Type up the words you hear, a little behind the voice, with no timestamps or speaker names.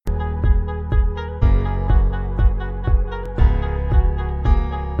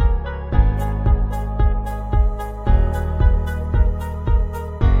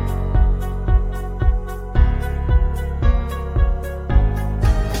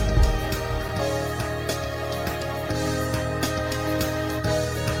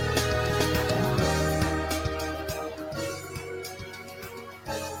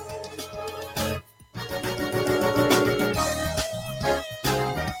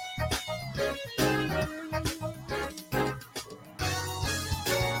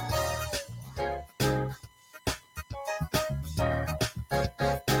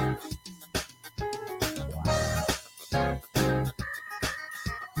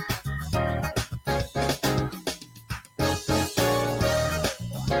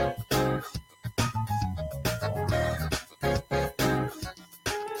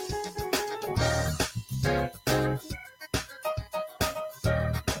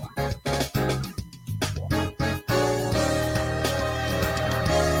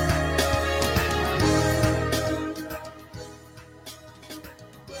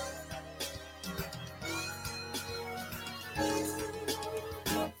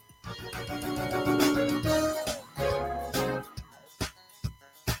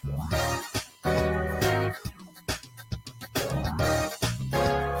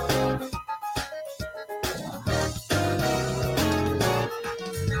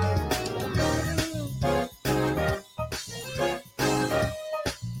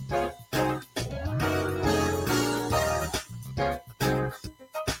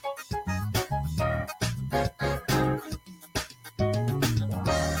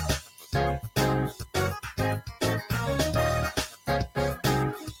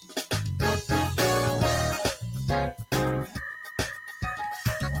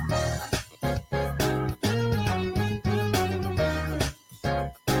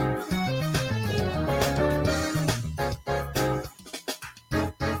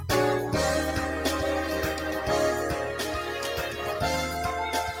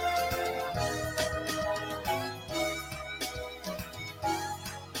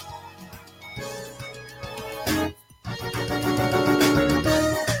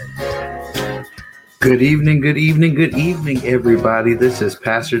Good evening, good evening, good evening, everybody. This is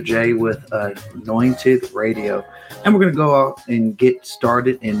Pastor Jay with Anointed Radio. And we're going to go out and get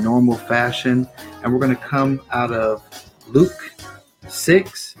started in normal fashion. And we're going to come out of Luke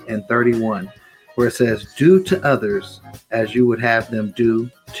 6:31, where it says, "Do to others as you would have them do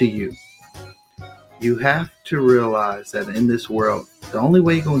to you." You have to realize that in this world, the only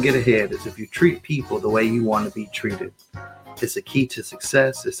way you're going to get ahead is if you treat people the way you want to be treated. It's a key to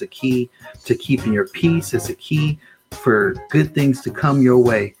success. It's a key to keeping your peace. It's a key for good things to come your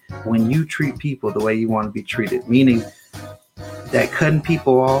way when you treat people the way you want to be treated. Meaning that cutting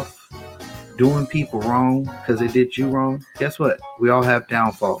people off, doing people wrong because they did you wrong. Guess what? We all have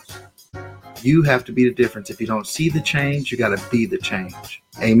downfalls. You have to be the difference. If you don't see the change, you got to be the change.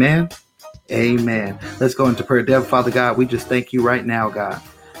 Amen? Amen. Let's go into prayer. Dear Father God, we just thank you right now, God.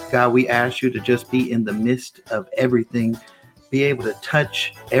 God, we ask you to just be in the midst of everything. Be able to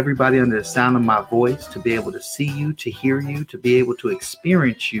touch everybody under the sound of my voice, to be able to see you, to hear you, to be able to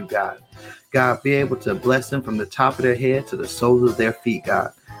experience you, God. God, be able to bless them from the top of their head to the soles of their feet,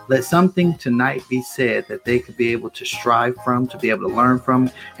 God. Let something tonight be said that they could be able to strive from, to be able to learn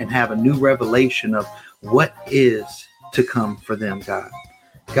from, and have a new revelation of what is to come for them, God.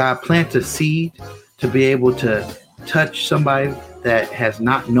 God, plant a seed to be able to touch somebody that has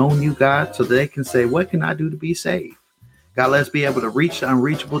not known you, God, so they can say, what can I do to be saved? God, let's be able to reach the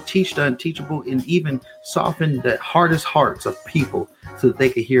unreachable, teach the unteachable, and even soften the hardest hearts of people so that they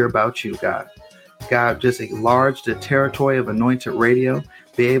can hear about you, God. God, just enlarge the territory of Anointed Radio,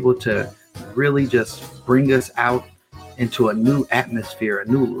 be able to really just bring us out into a new atmosphere, a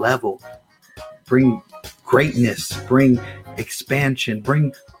new level, bring greatness, bring expansion,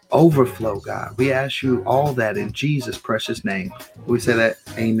 bring overflow, God. We ask you all that in Jesus' precious name. We say that,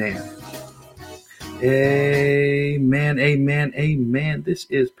 amen. Amen, amen, amen. This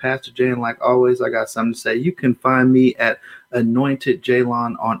is Pastor Jay, and like always, I got something to say. You can find me at Anointed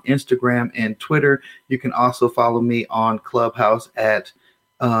Jaylon on Instagram and Twitter. You can also follow me on Clubhouse at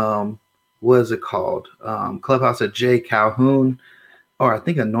what is it called? Clubhouse at J Calhoun, or I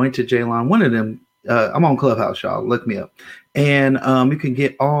think Anointed Jaylon. One of them. I'm on Clubhouse, y'all. Look me up, and you can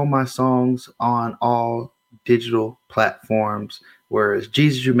get all my songs on all digital platforms. Whereas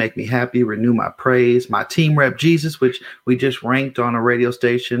Jesus, You Make Me Happy, Renew My Praise, my Team Rep Jesus, which we just ranked on a radio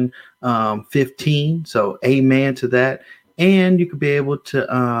station 15. So amen to that. And you could be able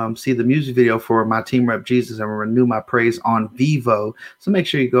to see the music video for my Team Rep Jesus and Renew My Praise on Vivo. So make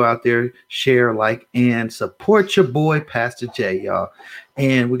sure you go out there, share, like, and support your boy, Pastor Jay, y'all.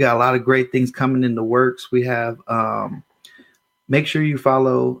 And we got a lot of great things coming in the works. We have, make sure you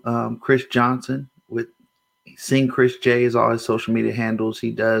follow Chris Johnson with Sing Chris J is all his social media handles.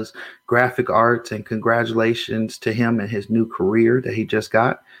 He does graphic arts, and congratulations to him and his new career that he just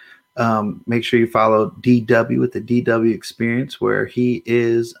got. Make sure you follow DW with the DW Experience, where he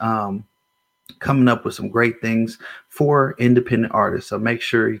is coming up with some great things for independent artists. So make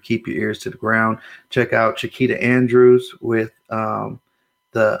sure you keep your ears to the ground. Check out Chiquita Andrews with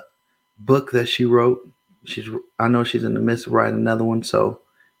the book that she wrote. I know she's in the midst of writing another one, so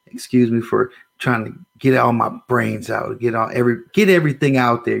excuse me for trying to get all my brains out, get everything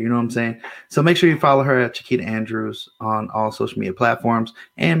out there. You know what I'm saying? So make sure you follow her at Chiquita Andrews on all social media platforms,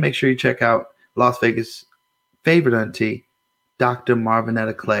 and make sure you check out Las Vegas' favorite auntie, Dr.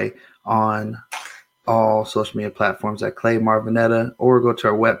 Marvinetta Clay, on all social media platforms at Clay Marvinetta, or go to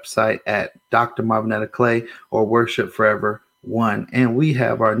our website at Dr. Marvinetta Clay or Worship Forever One. And we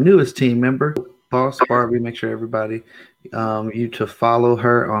have our newest team member, Boss Barbie. Make sure everybody you to follow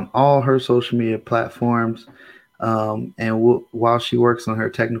her on all her social media platforms, and while she works on her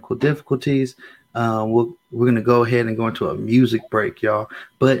technical difficulties, we're going to go ahead and go into a music break, y'all.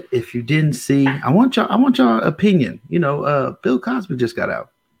 But if you didn't see, I want y'all opinion. Bill Cosby just got out.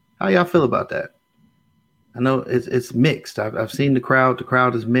 How y'all feel about that? I know it's mixed. I've seen the crowd. The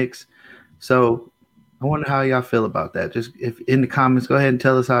crowd is mixed. So I wonder how y'all feel about that. Just if in the comments, go ahead and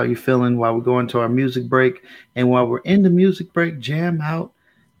tell us how you're feeling while we're going to our music break. And while we're in the music break, jam out.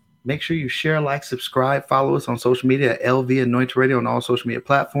 Make sure you share, like, subscribe, follow us on social media at LV Anointed Radio on all social media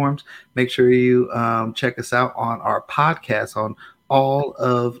platforms. Make sure you check us out on our podcast on all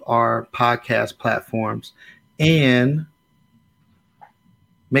of our podcast platforms. And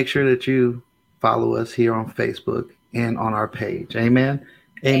make sure that you follow us here on Facebook and on our page. Amen.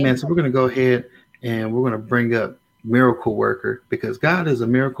 Amen. So we're going to go ahead and we're going to bring up Miracle Worker, because God is a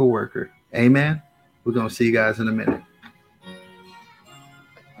miracle worker. Amen. We're going to see you guys in a minute.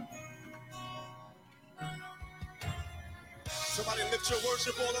 Somebody lift your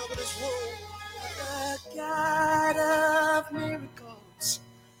worship all over this world. The God of miracles,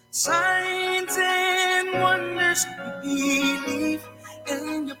 Signs and wonders, we believe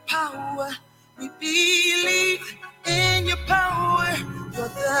in your power. We believe in your power. You're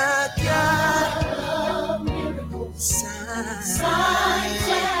the God of miracles. Signs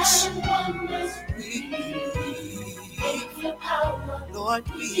and wonders, we believe in your power. Lord,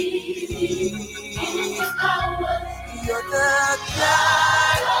 we believe in your power. You're the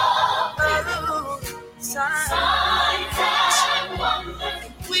God of signs and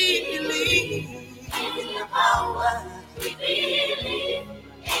wonders. We believe in your power. We believe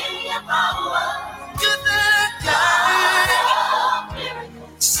in your power. You're the God of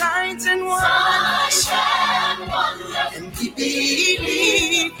miracles. Signs and wonders. And we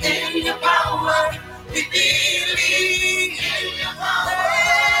believe in your power. We believe in your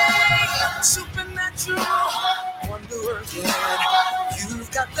power. Supernatural wonder working.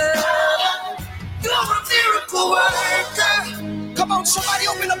 You've got you're a miracle worker. Come on, somebody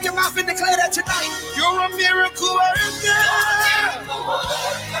open up your mouth and declare that tonight. You're a miracle worker.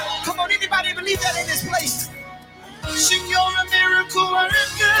 Come on, anybody believe that in this place? Sing, you're a miracle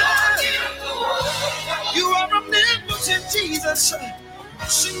worker. You are omnipotent, Jesus.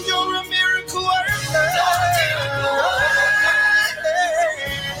 Sing, you're a miracle worker.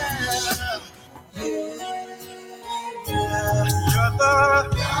 You're the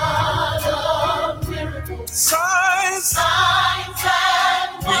God of miracles. Signs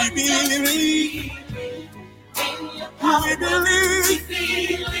and we believe in your power. We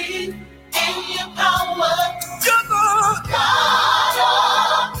believe in your power. You're the God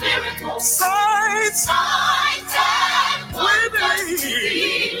of miracles. Signs and we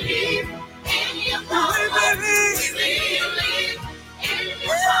believe in your power. We believe in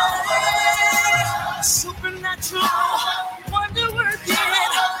your power. Supernatural wonder working.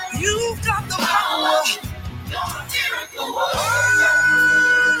 You've got the power. You're a miracle worker.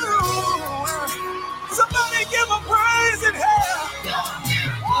 Somebody give a praise in hell.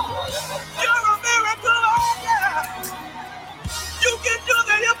 You're a miracle worker. You can do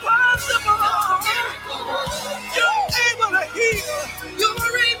the impossible. You're able to heal.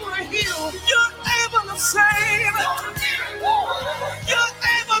 You're able to heal. You're able to save. You're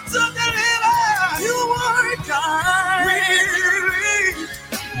able to deliver. You are God. Really.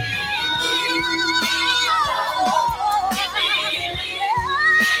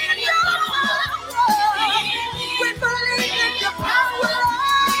 We believe in your power.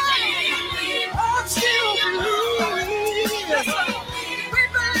 I still believe. We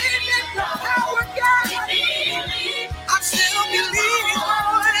believe in your power, God. I still believe,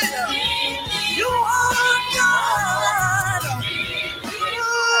 Lord. You are God.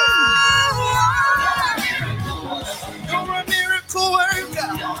 You're a miracle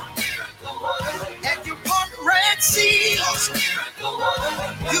worker. And you part red seas.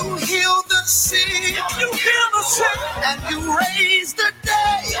 You heal the sick. You heal the sick. And you raise the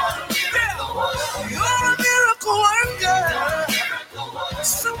dead. You're a miracle worker.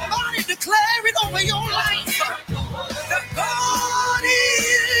 Somebody declare it over your life. That God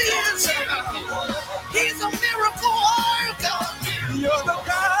is. He's a miracle worker. You're the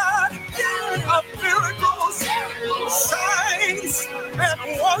God of miracles, signs, and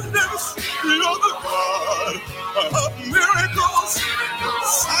wonders. You're the God of miracles,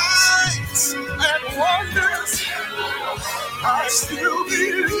 signs, and wonders. I still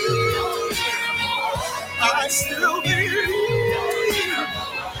believe. I still believe.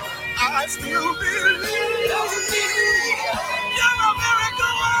 I still believe. You're a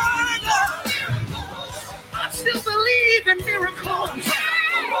miracle worker. I still believe in miracles.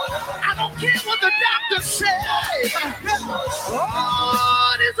 I don't care what the doctor says.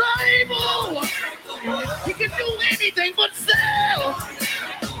 God is able. He can do anything but fail.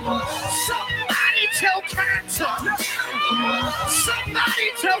 Somebody tell cancer.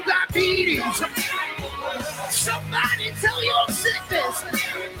 Somebody tell diabetes. Somebody tell your sickness.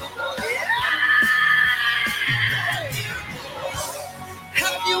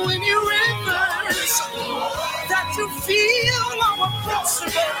 Have you any rivers that you feel are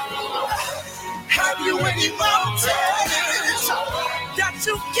impossible? Have you any mountains that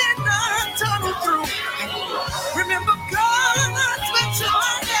you cannot tunnel through? Remember, God's been your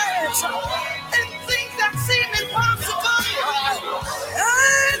and things that seem impossible,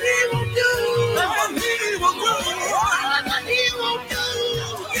 and He will do. And He will do. And He will do.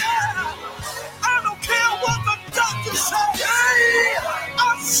 Yeah. I don't care what the doctor says.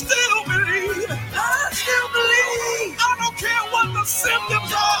 I still believe. I still believe. I don't care what the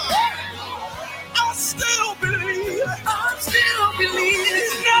symptoms are. I still believe. I still believe.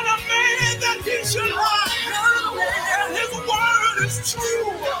 He's not a man that he should lie. And His word is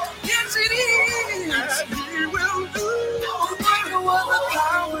true.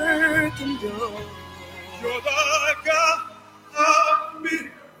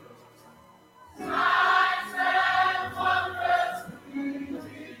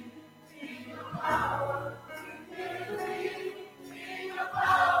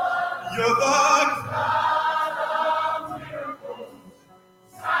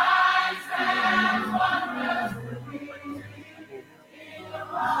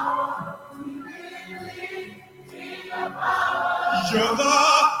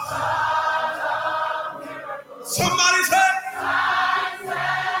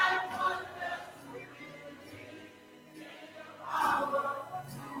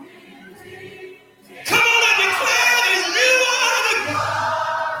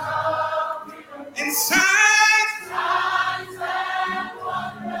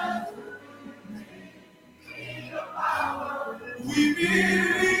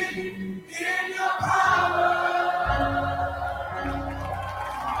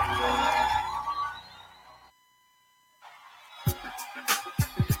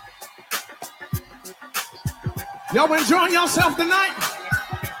 Y'all enjoying yourself tonight?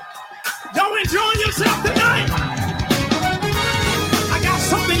 Y'all enjoying yourself tonight? I got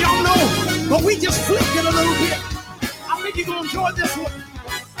something y'all know, but we just flipped it a little bit. I think you're gonna enjoy this one.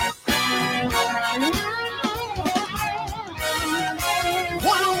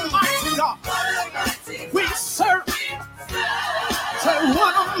 One almighty God we serve. Say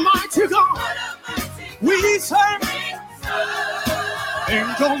one almighty God we serve.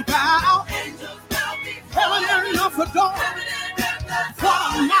 Angels bow, heaven and earth adore.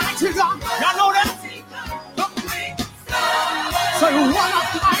 What a mighty God! Y'all know that? Say what a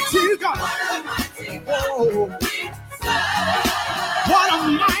mighty God! Oh, what a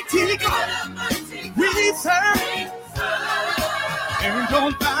mighty God! We serve.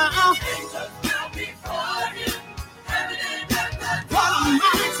 Angels bow. What a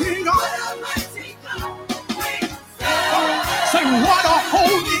mighty God! Say what a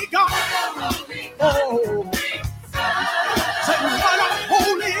holy God! Oh, say what a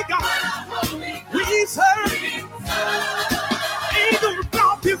holy God we serve. Angels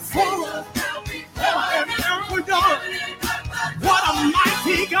bow before heaven and earth adore. What a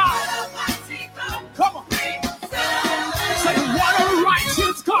mighty God! Come on. Say what a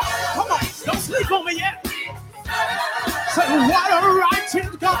righteous God! Come on, don't sleep on me yet. Say what a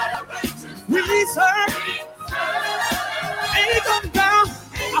righteous God we serve. Angels down.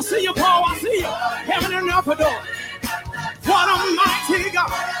 I see you, Paul. I see you. Heaven and earth adore. What a mighty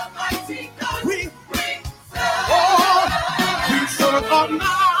God. We serve a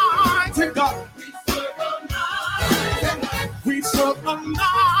mighty God. We serve a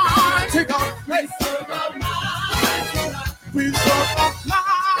mighty God. We serve a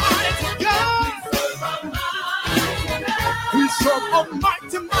mighty God. We serve a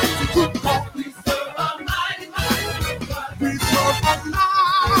mighty, mighty good God. We serve a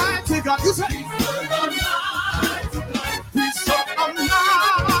mighty God. You say, we serve a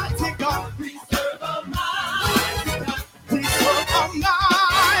mighty God. We serve a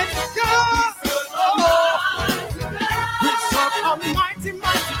mighty God. We serve a mighty,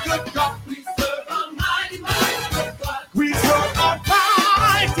 mighty good God. We serve a mighty God. We serve a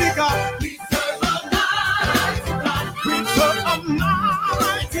mighty God. We serve a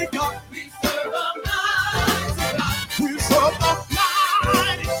mighty God. We serve a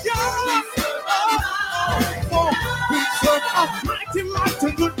mighty God. We serve a mighty,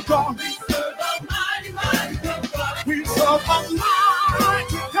 mighty good God. We serve a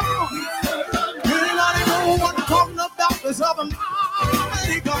mighty God. Anybody know what I'm talking about? We serve a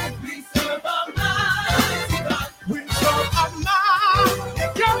mighty God. We serve a mighty God. We serve a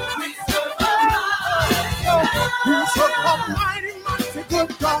mighty God. We serve a mighty, mighty good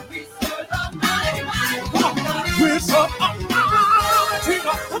God. We serve a mighty, mighty God. We serve a mighty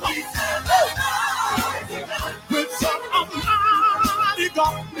God. Come on. We serve a mighty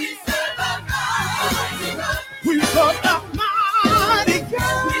God. We serve a mighty God. We serve a mighty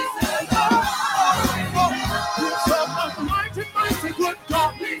God. We serve a mighty, mighty good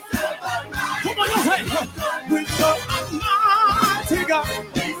God. Come on, you say, we serve a mighty God.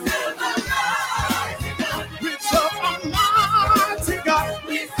 We serve a mighty God. We serve a mighty God.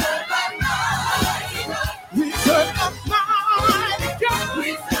 We serve a mighty God. We serve a mighty God.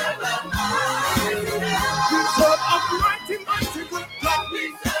 We serve a mighty, mighty good God. We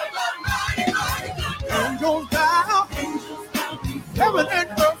serve a mighty, mighty good God. Angels bow, heaven and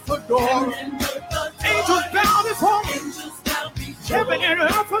earth adore. Angels bow before. Heaven and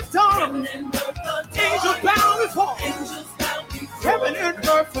earth adore. Angels bow before. Heaven and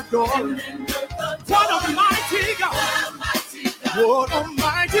earth adore. What a mighty God. What a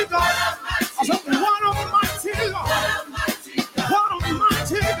mighty God. I said, what a mighty God. What a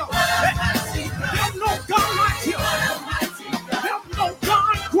mighty God. There's no God like you. There's no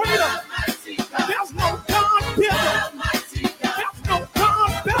God greater. There's no God bigger. There's no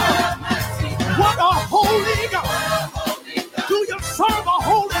God better. What a holy God. Do you serve a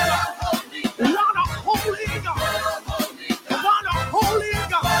holy God? What a holy God. What a holy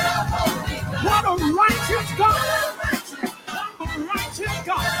God. What a righteous God. What a righteous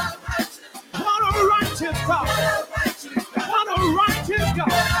God. What a righteous God. What a righteous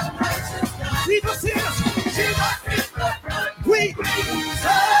God. Jesus is. Jesus is. We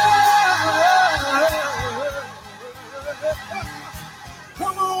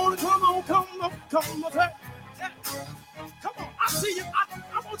come on, come on, come on, come on. Come on, I see you.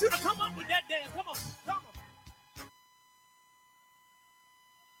 I want you to come up with that dance. Come on, come on.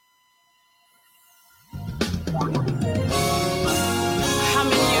 How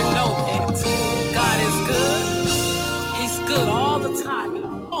many of you know that God is good? He's good all the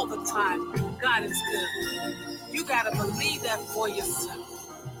time. All the time. God is good. You gotta believe that for yourself.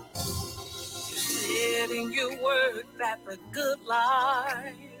 You said in your word that the good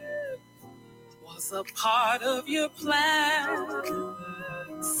life was a part of your plan.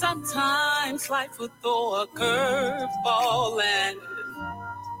 Sometimes life will throw a curveball and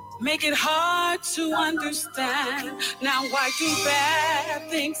make it hard to understand. Now why do bad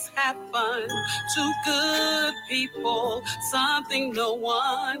things happen to good people? Something no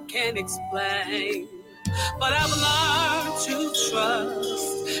one can explain. But I've learned to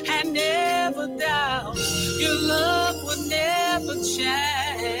trust and never doubt. Your love will never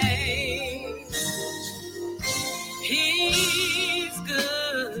change. He's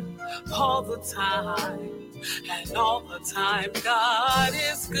good all the time. And all the time, God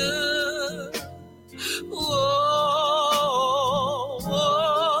is good. Whoa,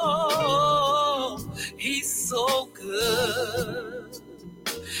 whoa, He's so good.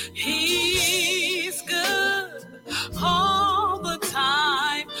 He's good all the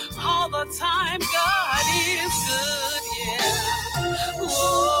time. All the time, God is good, yeah.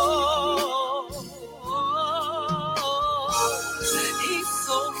 Whoa, whoa, He's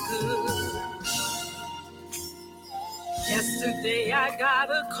so good. Yesterday I got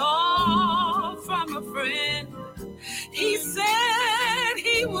a call from a friend. He said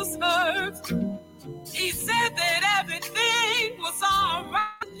he was hurt. He said that everything was all right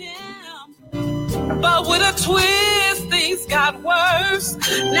with him. But with a twist, things got worse.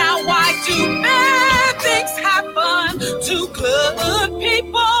 Now why do bad things happen to good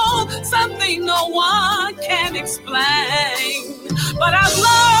people? Something no one can explain. But I've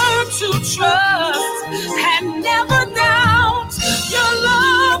learned to trust and never doubt. Your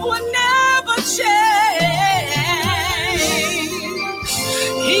love will never change.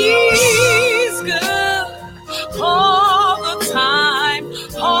 He's good all the time.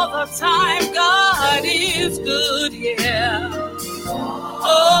 All the time, God is good, yeah.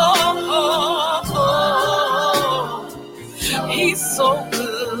 Oh, oh, oh. He's so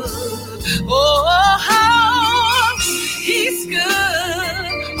good. Oh, how He's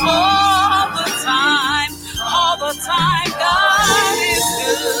good all the time. All the time, God is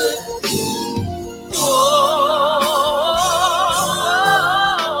good. Oh,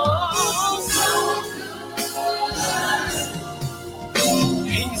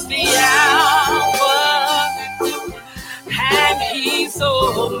 He's the Alpha and He's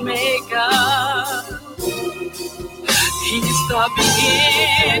Omega. He's the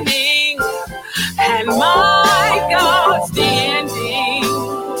beginning and my God's the ending.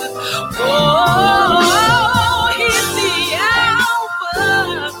 Oh, He's the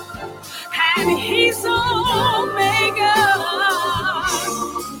Alpha and He's Omega.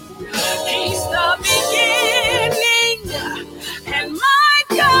 He's the beginning and my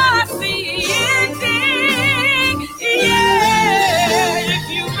God's the ending. Yeah, if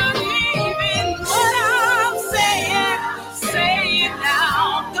you believe in what I'm saying, say it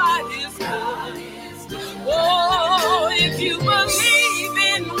now. God is good. Oh, if you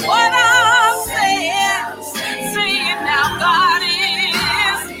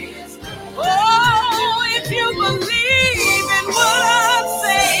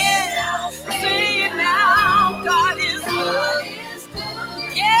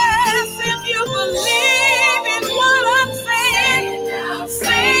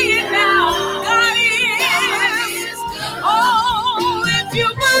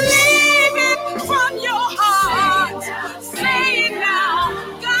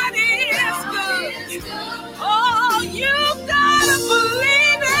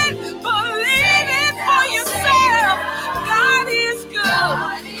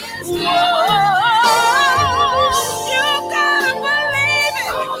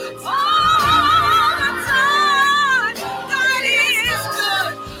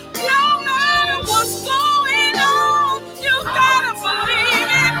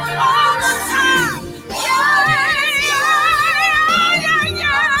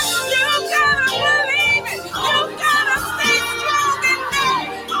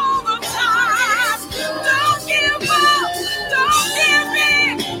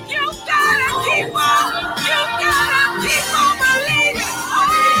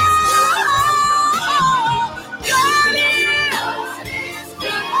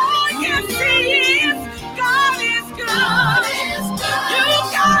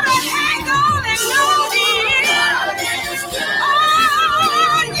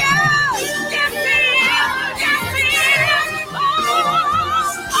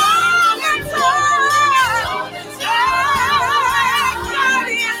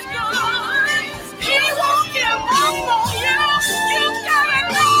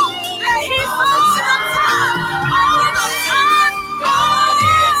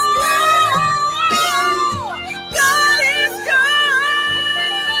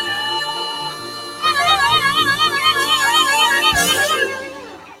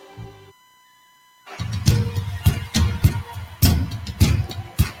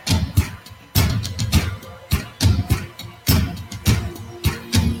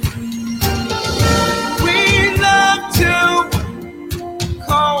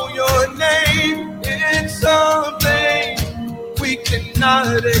call your name, it's something we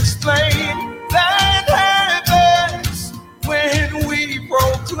cannot explain. That happens when we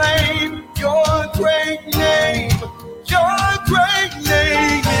proclaim your great name. Your great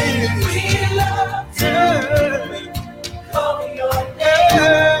name. We love to call your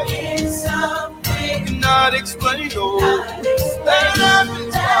name. It's something Not explain, oh. that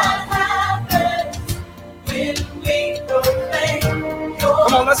happens when we proclaim your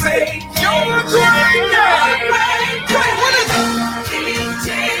Come on, let's say it. Your great name. What is it? King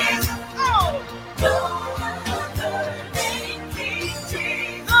Jesus. Oh, No other name, King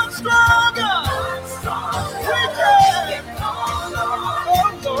Jesus. I'm stronger. We can. Call on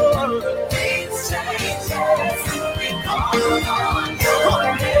Oh, Lord. things changes. We call on your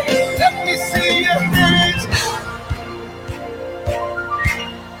name. Let me see your hands.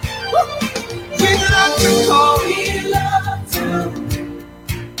 We love to call. We love to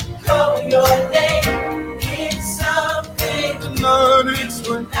call your name. It's something Not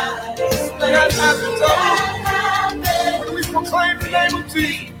explain. not explained. That happens, oh. That happens. When we proclaim the name of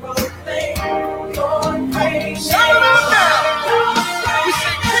Jesus. Proclaim your praise. Shout it out now. We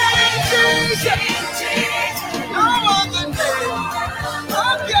say, King Jesus. No other name.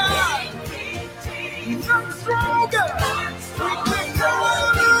 Oh, God. I'm stronger. We can call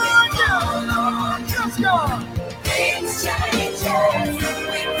on you. Yes, God. Things changes. We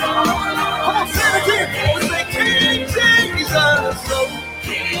call on Come on, say it again. We say, King Jesus. So,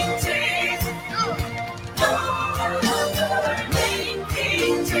 King Jesus. No other name,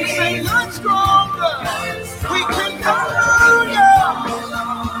 King we say, Jesus. I'm stronger. We can call on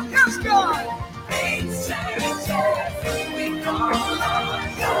you. Yes, God. Things changes. We call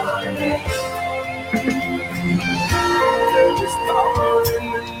on your name. There is power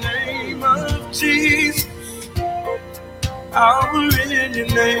in the name of Jesus. Power in your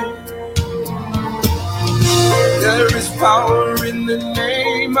name. There is power in the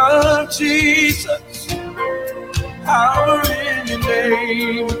name of Jesus. Power in your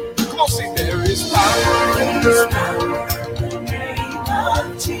name. Come on, say there is power in the Name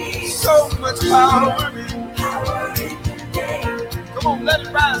of Jesus. so much power in. Power in the name. Come on, let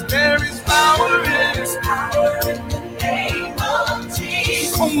it rise. There is power in. Power in the name of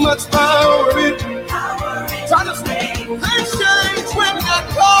Jesus. So much power in. Power in Try to say, things change when I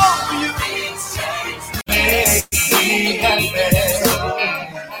call for you. things change. Make me happy,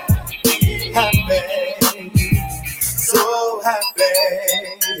 happy, so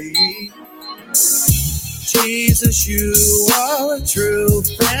happy. Jesus, you are a true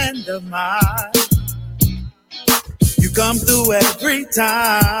friend of mine. You come through every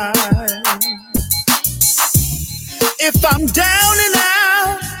time. If I'm down and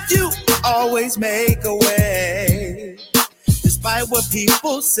out, you always make a way, despite what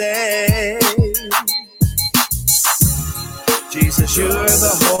people say. Jesus, you're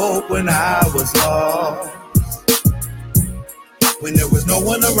the hope when I was lost. When there was no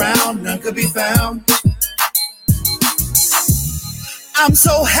one around, none could be found. I'm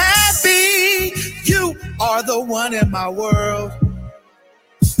so happy you are the one in my world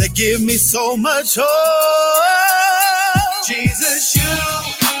that give me so much hope. Jesus,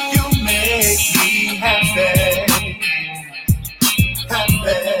 you make me happy,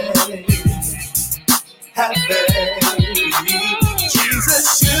 happy, happy.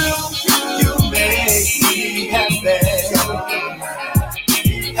 Jesus, you make me happy,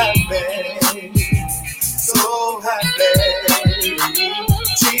 happy, so happy.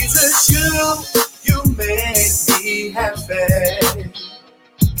 Jesus, you make me happy,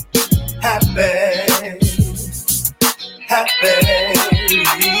 happy, happy.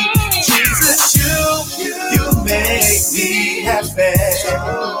 Jesus, you make me happy,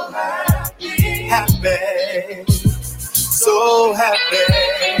 happy, so happy.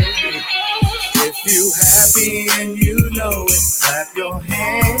 If you happy and you know it, clap your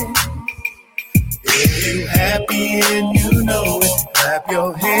hands. If you happy and you know it, clap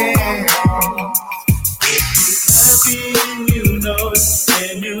your hands. If you happy and you know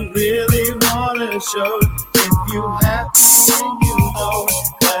it, and you really wanna show it. If you happy and you know it,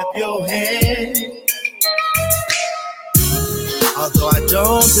 clap your hands. Although I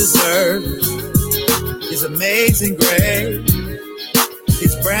don't deserve His amazing grace,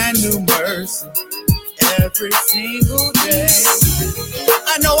 His brand new mercy every single day.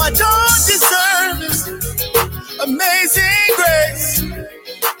 I know I don't deserve His amazing grace,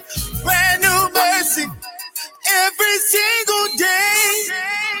 brand new mercy every single day,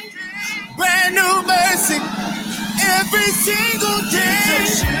 brand new mercy every single day.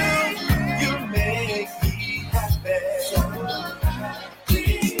 You make me happy,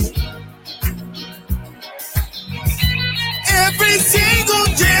 Every single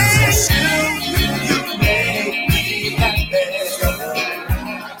day, you make me happy.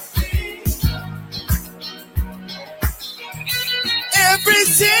 Every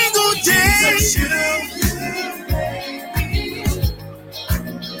single day, you make me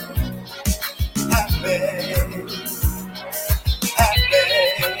happy.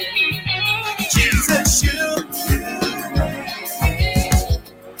 Jesus,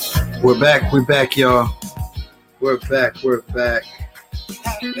 We're back, y'all. We're back.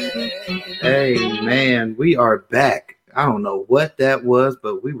 Hey, man, we are back. I don't know what that was,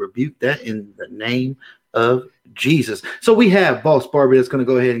 but we rebuke that in the name of Jesus. So we have Boss Barbie that's going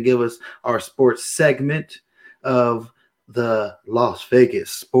to go ahead and give us our sports segment of the Las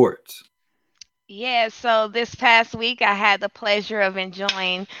Vegas sports. Yeah, so this past week I had the pleasure of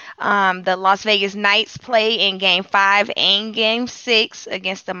enjoying the Las Vegas Knights play in Game 5 and Game 6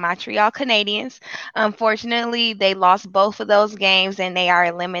 against the Montreal Canadiens. Unfortunately, they lost both of those games and they are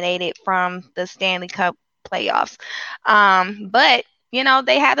eliminated from the Stanley Cup playoffs. But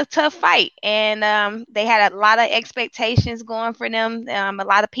they had a tough fight, and they had a lot of expectations going for them. A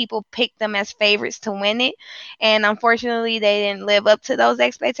lot of people picked them as favorites to win it, and unfortunately, they didn't live up to those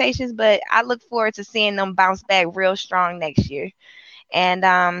expectations. But I look forward to seeing them bounce back real strong next year.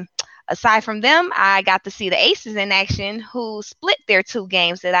 And aside from them, I got to see the Aces in action, who split their two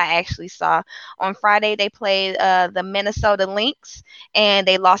games that I actually saw. On Friday, they played the Minnesota Lynx, and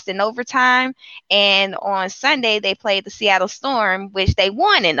they lost in overtime. And on Sunday, they played the Seattle Storm, which they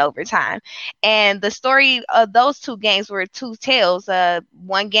won in overtime. And the story of those two games were two tales.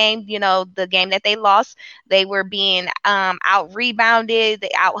 One game, the game that they lost, they were being out-rebounded,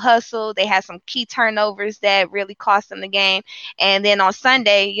 they out-hustled. They had some key turnovers that really cost them the game. And then on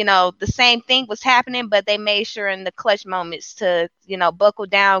Sunday, the same thing was happening, but they made sure in the clutch moments to, buckle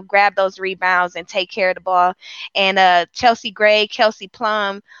down, grab those rebounds, and take care of the ball. And Chelsea Gray, Kelsey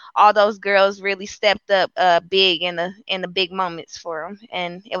Plum, all those girls really stepped up big in the big moments for them.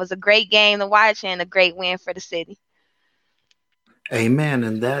 And it was a great game to watch and a great win for the city. Amen.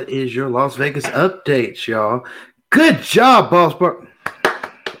 And that is your Las Vegas updates, y'all. Good job, Boss Barbie.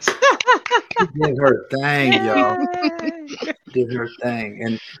 Did her thing, y'all. Did her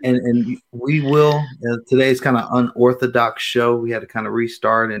thing, and we will. Today's kind of unorthodox show. We had to kind of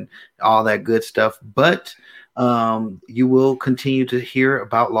restart and all that good stuff, but you will continue to hear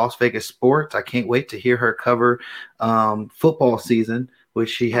about Las Vegas sports. I can't wait to hear her cover football season, which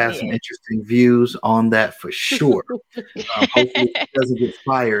she has some interesting views on that for sure. Hopefully, she doesn't get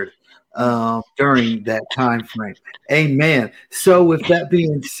fired during that time frame. Amen. So with that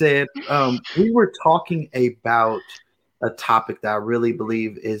being said, we were talking about a topic that I really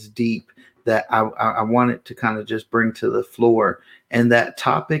believe is deep that I wanted to kind of just bring to the floor. And that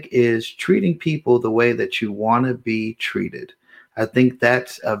topic is treating people the way that you want to be treated. I think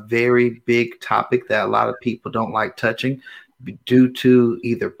that's a very big topic that a lot of people don't like touching due to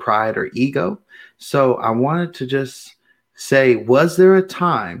either pride or ego. So I wanted to just say, was there a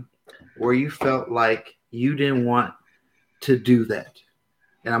time where you felt like you didn't want to do that?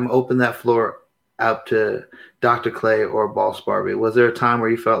 And I'm open that floor out to Dr. Clay or Boss Barbie. Was there a time where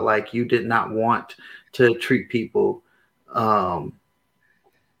you felt like you did not want to treat people the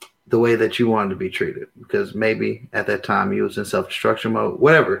way that you wanted to be treated? Because maybe at that time you was in self-destruction mode,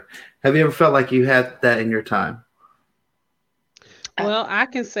 whatever. Have you ever felt like you had that in your time? Well, I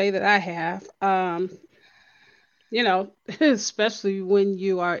can say that I have. Especially when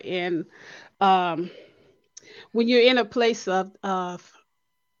you are in when you're in a place of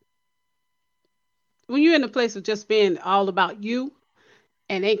when you're in a place of just being all about you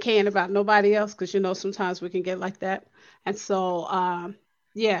and ain't caring about nobody else, because sometimes we can get like that. And so I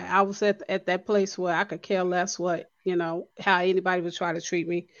was at that place where I could care less how anybody would try to treat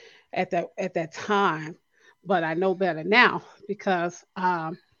me at that time. But I know better now, because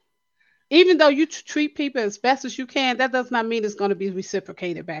even though you treat people as best as you can, that does not mean it's going to be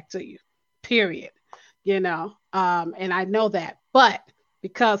reciprocated back to you, period. And I know that. But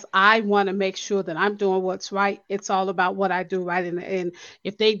because I want to make sure that I'm doing what's right, it's all about what I do right. And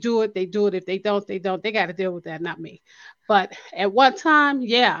if they do it, they do it. If they don't, they don't. They got to deal with that, not me. But at one time,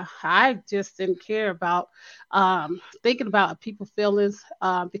 I just didn't care about thinking about people's feelings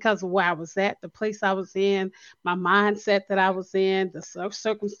because of where I was at, the place I was in, my mindset that I was in, the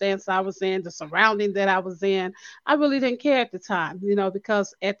circumstance I was in, the surrounding that I was in. I really didn't care at the time,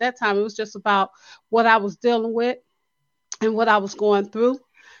 because at that time it was just about what I was dealing with and what I was going through.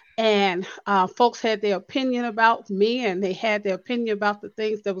 And folks had their opinion about me, and they had their opinion about the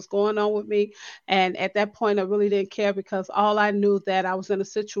things that was going on with me. And at that point, I really didn't care, because all I knew that I was in a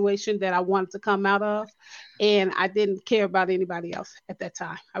situation that I wanted to come out of, and I didn't care about anybody else at that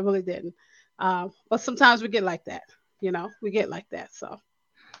time. I really didn't. But sometimes we get like that, we get like that. So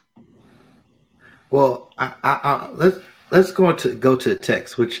Well, let's go to the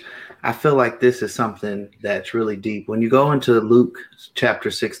text, which I feel like this is something that's really deep. When you go into Luke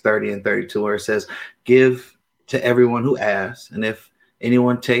chapter 6:30 and 32, where it says, "Give to everyone who asks, and if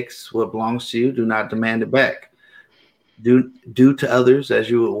anyone takes what belongs to you, do not demand it back. Do to others as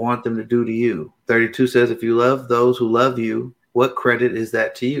you would want them to do to you." 32 says, "If you love those who love you, what credit is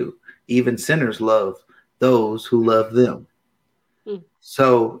that to you? Even sinners love those who love them." mm,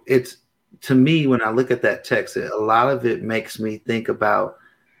 So it's, to me, when I look at that text, a lot of it makes me think about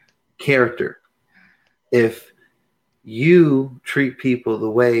character. If you treat people the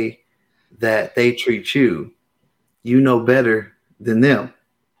way that they treat you, you know better than them.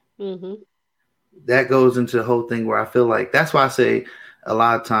 hmm That goes into the whole thing where I feel like that's why I say a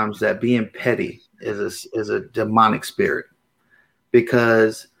lot of times that being petty is a demonic spirit,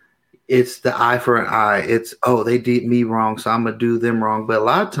 because it's the eye for an eye. It's, oh, they did me wrong, so I'm gonna do them wrong. But a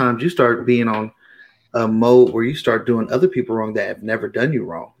lot of times you start being on a mode where you start doing other people wrong that have never done you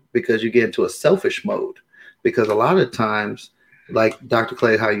wrong, because you get into a selfish mode. Because a lot of times, like Dr.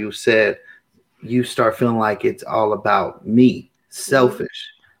 Clay, how you said, you start feeling like it's all about me, hmm selfish.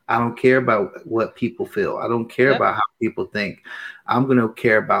 I don't care about what people feel. I don't care Yep. about how people think. I'm going to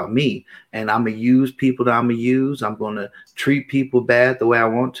care about me. And I'm going to use people that I'm going to use. I'm going to treat people bad the way I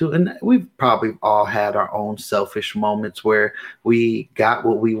want to. And we've probably all had our own selfish moments where we got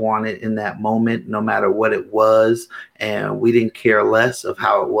what we wanted in that moment, no matter what it was. And we didn't care less of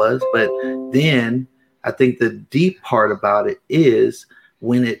how it was. But then I think the deep part about it is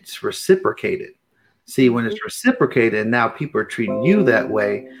when it's reciprocated. See, when hmm it's reciprocated and now people are treating you that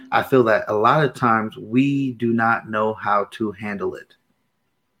way, I feel that a lot of times we do not know how to handle it.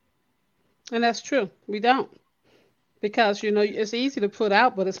 And that's true. We don't, because it's easy to put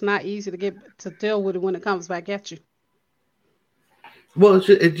out, but it's not easy to get to deal with it when it comes back at you. Well,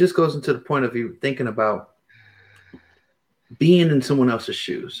 it just goes into the point of you thinking about being in someone else's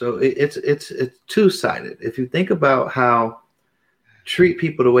shoes. So it's two sided. If you think about how treat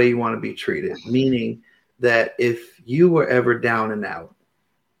people the way you want to be treated, meaning that if you were ever down and out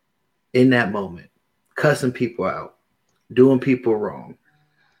in that moment, cussing people out, doing people wrong,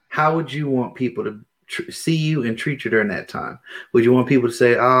 how would you want people to see you and treat you during that time? Would you want people to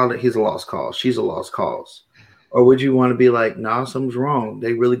say, "Oh, he's a lost cause, she's a lost cause," or would you want to be like, "Nah, something's wrong,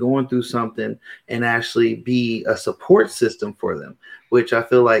 they really going through something," and actually be a support system for them? Which I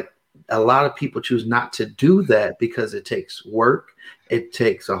feel like a lot of people choose not to do that because it takes work, it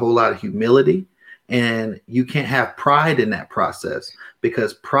takes a whole lot of humility, and you can't have pride in that process,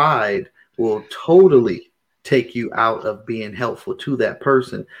 because pride will totally take you out of being helpful to that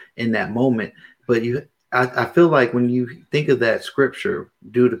person in that moment. But I feel like when you think of that scripture,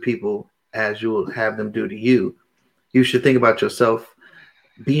 do to people as you will have them do to you, you should think about yourself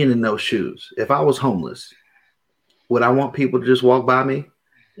being in those shoes. If I was homeless, would I want people to just walk by me?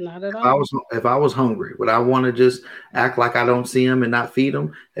 Not at If I all. was if I was hungry, would I want to just act like I don't see them and not feed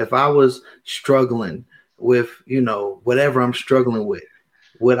them? If I was struggling with, whatever I'm struggling with,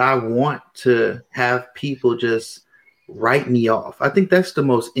 would I want to have people just write me off? I think that's the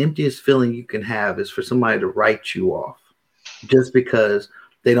most emptiest feeling you can have, is for somebody to write you off just because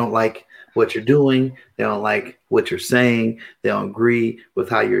they don't like what you're doing, they don't like what you're saying, they don't agree with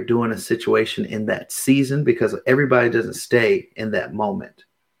how you're doing a situation in that season, because everybody doesn't stay in that moment.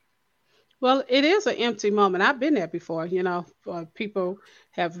 Well, it is an empty moment. I've been there before. People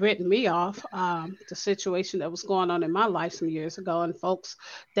have written me off. The situation that was going on in my life some years ago, and folks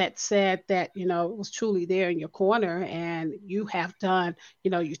that said that it was truly there in your corner, and you have done.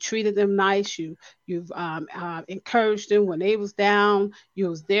 You treated them nice. You've encouraged them when they was down. You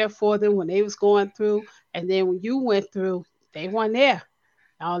was there for them when they was going through, and then when you went through, they weren't there.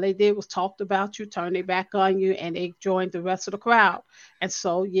 All they did was talked about you, turned their back on you, and they joined the rest of the crowd. And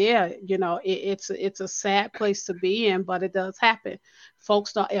so, yeah, it's a sad place to be in, but it does happen.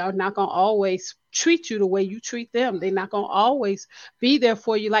 Folks are not gonna always treat you the way you treat them. They're not gonna always be there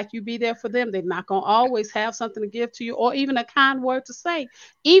for you like you be there for them. They're not gonna always have something to give to you, or even a kind word to say,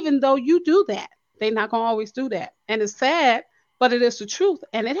 even though you do that. They're not gonna always do that, and it's sad, but it is the truth,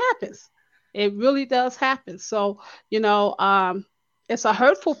 and it happens. It really does happen. So, you know, um, it's a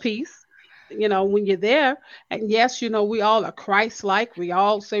hurtful piece, when you're there, and yes, we all are Christ-like. We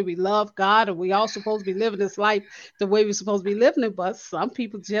all say we love God, and we all supposed to be living this life the way we're supposed to be living it. But some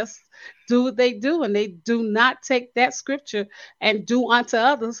people just do what they do, and they do not take that scripture and do unto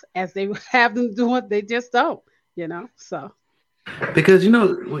others as they have them do it. They just don't, So Because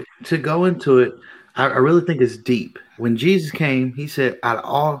to go into it, I really think it's deep. When Jesus came, he said, out of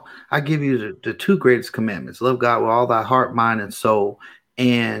all, I give you the two greatest commandments: love God with all thy heart, mind, and soul,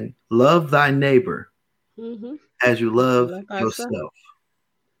 and love thy neighbor as you love yourself.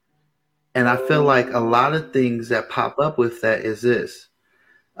 And I feel like a lot of things that pop up with that is this.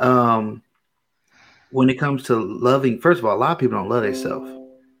 When it comes to loving, first of all, a lot of people don't love themselves.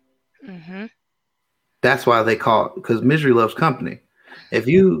 That's why they call it, because misery loves company. If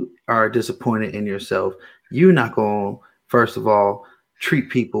you are disappointed in yourself, you're not going to, first of all, treat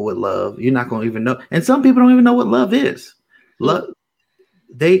people with love. You're not going to even know. And some people don't even know what love is. Love,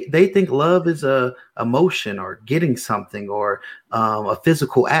 they think love is a emotion or getting something or a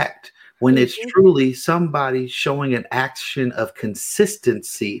physical act, when it's truly somebody showing an action of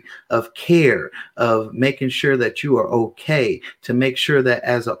consistency, of care, of making sure that you are okay, to make sure that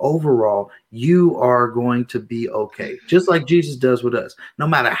as an overall, you are going to be okay. Just like Jesus does with us. No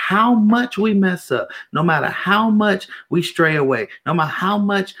matter how much we mess up, no matter how much we stray away, no matter how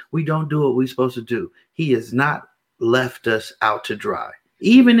much we don't do what we're supposed to do, he has not left us out to dry.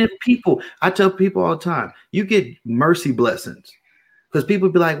 Even if I tell people all the time, you get mercy blessings. Because people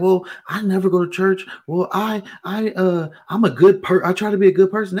be like, well, I never go to church. Well, I'm a good person. I try to be a good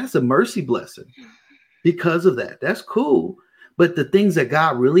person. That's a mercy blessing because of that. That's cool. But the things that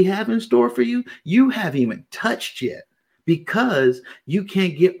God really have in store for you, you haven't even touched yet, because you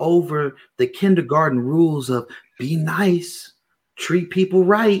can't get over the kindergarten rules of be nice, treat people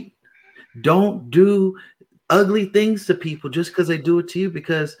right. Don't do ugly things to people just because they do it to you,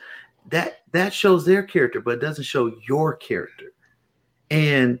 because that shows their character, but it doesn't show your character.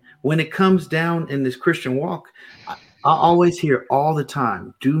 And when it comes down in this Christian walk, I always hear all the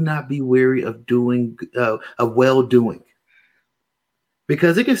time, do not be weary of doing, of well-doing,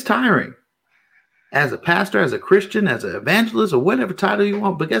 because it gets tiring as a pastor, as a Christian, as an evangelist, or whatever title you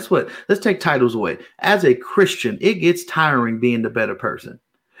want. But guess what? Let's take titles away. As a Christian, it gets tiring being the better person.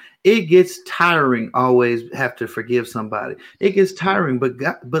 It gets tiring always have to forgive somebody. It gets tiring, but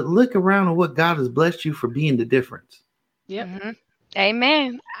look around at what God has blessed you for being the difference. Yep.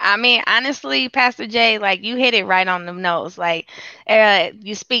 Amen. I mean, honestly, Pastor Jay, like, you hit it right on the nose. Like,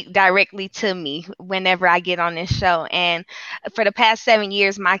 you speak directly to me whenever I get on this show. And for the past 7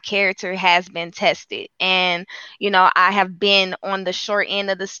 years, my character has been tested. And, I have been on the short end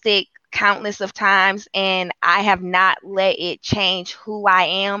of the stick countless of times, and I have not let it change who I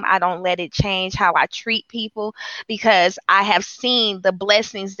am. I don't let it change how I treat people, because I have seen the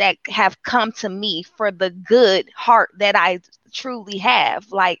blessings that have come to me for the good heart that I truly have,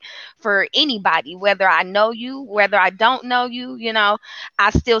 like, for anybody, whether I know you, whether I don't know you, I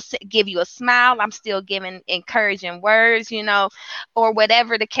still give you a smile. I'm still giving encouraging words, or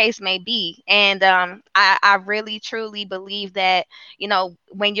whatever the case may be. And I really truly believe that,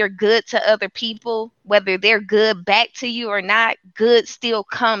 when you're good to other people, whether they're good back to you or not, good still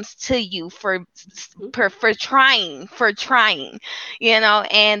comes to you for trying,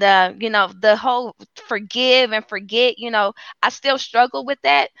 and the whole forgive and forget, I still struggle with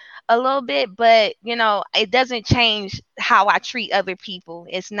that a little bit, but it doesn't change how I treat other people.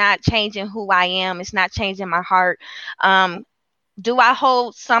 It's not changing who I am. It's not changing my heart. Do I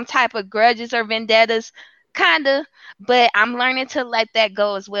hold some type of grudges or vendettas? Kinda, but I'm learning to let that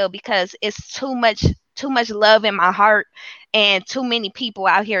go as well, because it's too much love in my heart, and too many people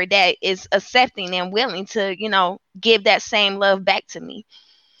out here that is accepting and willing to, give that same love back to me.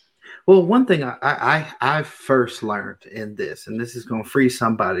 Well, one thing I first learned in this, and this is going to free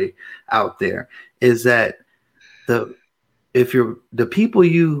somebody out there, is that the people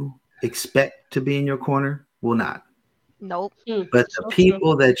you expect to be in your corner will not. Nope. But the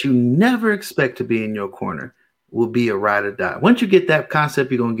people that you never expect to be in your corner will be a ride or die. Once you get that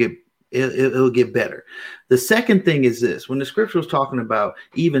concept, you're going to get it'll get better. The second thing is this: when the scripture was talking about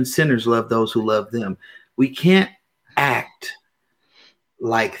even sinners love those who love them, we can't act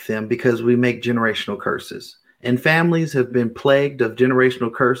like them because we make generational curses. And families have been plagued of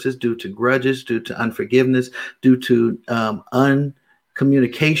generational curses due to grudges, due to unforgiveness, due to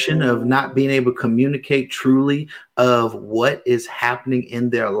communication, of not being able to communicate truly of what is happening in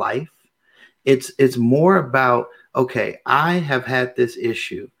their life. It's more about, okay, I have had this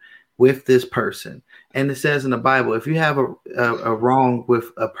issue with this person. And it says in the Bible, if you have a wrong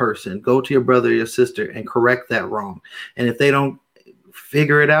with a person, go to your brother or your sister and correct that wrong. And if they don't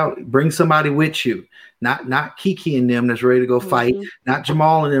figure it out. Bring somebody with you. Not Kiki and them that's ready to go fight. Not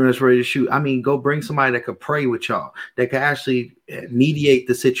Jamal and them that's ready to shoot. I mean, go bring somebody that could pray with y'all, that could actually mediate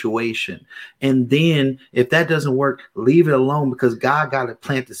the situation. And then if that doesn't work, leave it alone, because God got to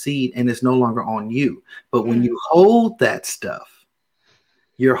plant the seed and it's no longer on you. But when you hold that stuff,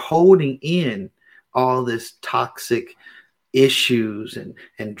 you're holding in all this toxic issues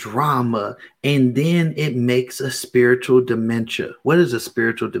and drama, and then it makes a spiritual dementia. What is a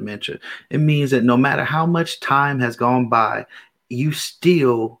spiritual dementia? It means that no matter how much time has gone by, you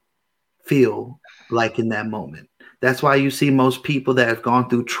still feel like in that moment. That's why you see most people that have gone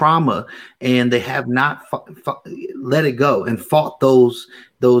through trauma and they have not let it go and fought those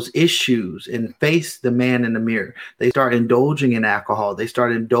issues and faced the man in the mirror. They start indulging in alcohol. They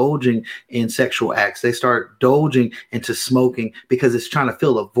start indulging in sexual acts. They start indulging into smoking because it's trying to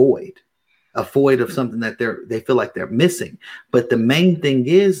fill a void of something that they feel like they're missing. But the main thing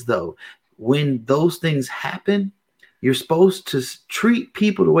is, though, when those things happen, you're supposed to treat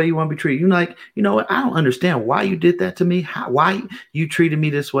people the way you want to be treated. You're like, you know what? I don't understand why you did that to me. Why you treated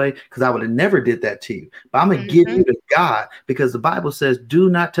me this way? Because I would have never did that to you. But I'm going to give you to God, because the Bible says, do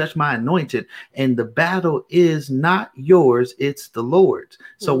not touch my anointed. And the battle is not yours. It's the Lord's.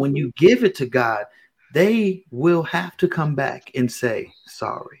 So when you give it to God, they will have to come back and say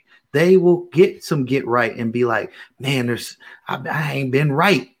sorry. They will get right and be like, man, I ain't been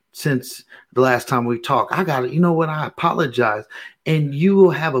right since the last time we talked. I got it. You know what? I apologize. And you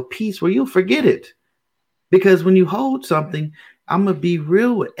will have a peace where you'll forget it. Because when you hold something, I'm going to be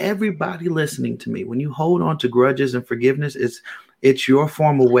real with everybody listening to me. When you hold on to grudges and forgiveness, it's your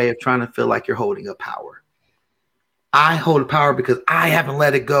formal way of trying to feel like you're holding a power. I hold power because I haven't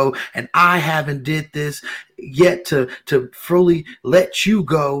let it go, and I haven't did this yet to fully let you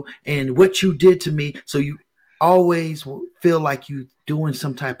go and what you did to me. So you always feel like you doing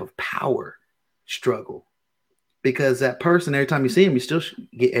some type of power struggle, because that person, every time you see him, you still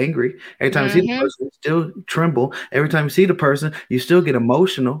get angry. Every time you see the person, you still tremble. Every time you see the person, you still get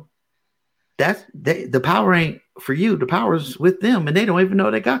emotional. The power ain't for you. The power is with them, and they don't even know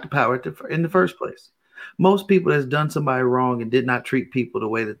they got the power in the first place. Most people that's done somebody wrong and did not treat people the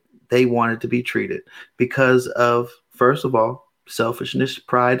way that they wanted to be treated because of, first of all, selfishness,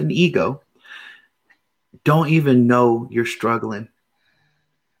 pride, and ego, don't even know you're struggling.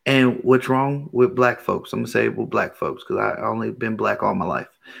 And what's wrong with black folks, I'm going to say with black folks, because I only been black all my life,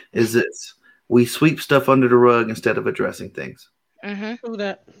 is this: we sweep stuff under the rug instead of addressing things. True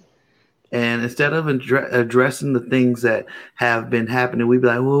that. And instead of addressing the things that have been happening, we be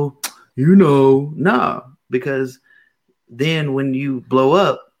like, well, no, because then when you blow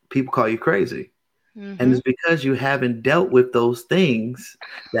up, people call you crazy. And it's because you haven't dealt with those things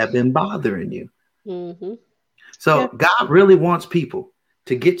that have been bothering you. So God really wants people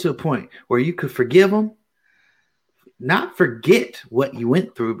to get to a point where you could forgive them, not forget what you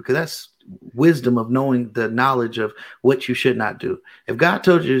went through, because that's wisdom of knowing the knowledge of what you should not do. If God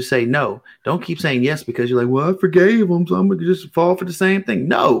told you to say no, don't keep saying yes because you're like, well, I forgave him, so I'm going to just fall for the same thing.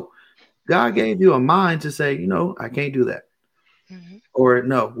 No, God gave you a mind to say, I can't do that. Or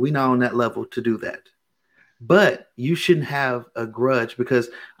no, we're not on that level to do that. But you shouldn't have a grudge, because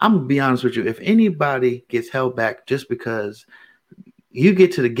I'm going to be honest with you. If anybody gets held back just because you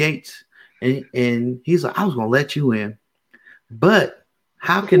get to the gates and he's like, I was going to let you in, but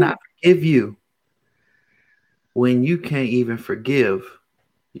how can I forgive you when you can't even forgive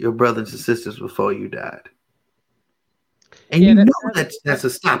your brothers and sisters before you died? And that's a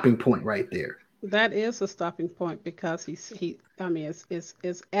stopping point right there. That is a stopping point, because it's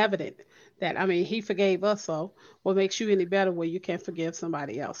evident that, he forgave us. So what makes you any better where you can't forgive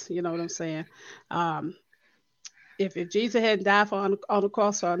somebody else? You know what I'm saying? If Jesus hadn't died on the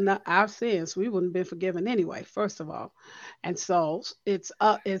cross for our sins, we wouldn't have been forgiven anyway, first of all. And so it's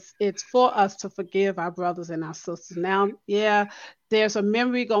for us to forgive our brothers and our sisters. Now, there's a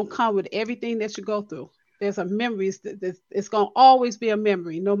memory going to come with everything that you go through. There's a memory. It's going to always be a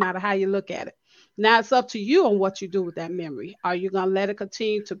memory, no matter how you look at it. Now it's up to you on what you do with that memory. Are you going to let it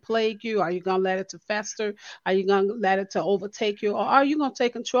continue to plague you? Are you going to let it to fester? Are you going to let it to overtake you? Or are you going to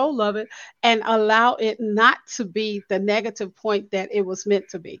take control of it and allow it not to be the negative point that it was meant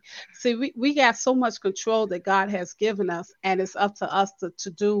to be? See, we got so much control that God has given us, and it's up to us to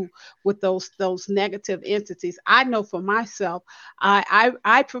do with those negative entities. I know for myself,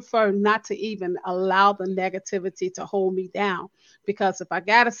 I prefer not to even allow the negativity to hold me down, because if I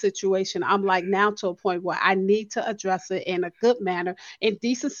got a situation, I'm like now to a point where I need to address it in a good manner, in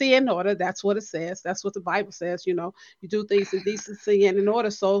decency and order. That's what it says. That's what the Bible says. You do things in decency and in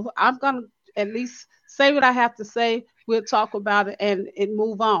order. So I'm going to at least say what I have to say we'll talk about it and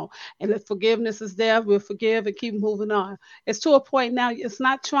move on. And if forgiveness is there, we'll forgive and keep moving on. It's to a point now, it's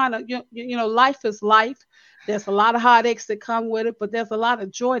not trying to, life is life. There's a lot of heartaches that come with it, but there's a lot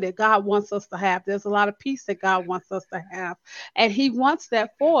of joy that God wants us to have. There's a lot of peace that God wants us to have. And he wants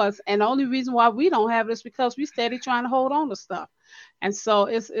that for us. And the only reason why we don't have it is because we steady trying to hold on to stuff. And so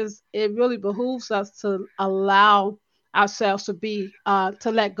it really behooves us to allow ourselves to be,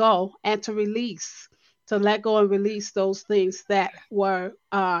 to let go and to let go and release those things that were,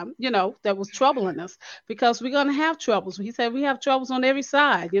 that was troubling us, because we're going to have troubles. He said we have troubles on every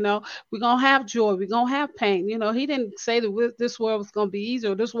side. We're going to have joy. We're going to have pain. He didn't say that this world was going to be easy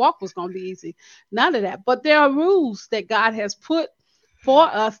or this walk was going to be easy. None of that. But there are rules that God has put for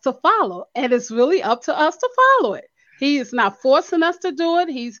us to follow, and it's really up to us to follow it. He is not forcing us to do it.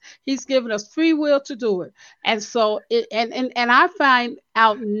 He's given us free will to do it. And so and I find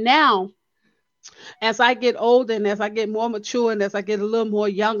out now, as I get older and as I get more mature and as I get a little more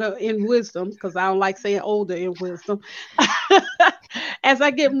younger in wisdom, because I don't like saying older in wisdom, as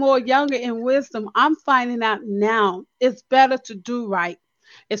I get more younger in wisdom, I'm finding out now it's better to do right.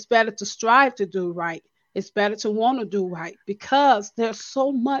 It's better to strive to do right. It's better to want to do right, because there's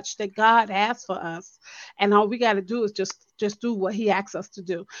so much that God has for us. And all we got to do is just do what he asks us to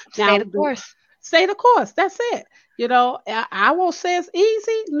do. Stay the course. Stay the course. That's it. I won't say it's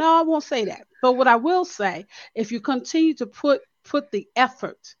easy. No, I won't say that. But what I will say, if you continue to put the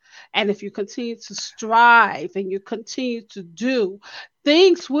effort, and if you continue to strive and you continue to do,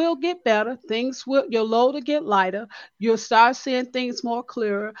 things will get better. Your load will get lighter. You'll start seeing things more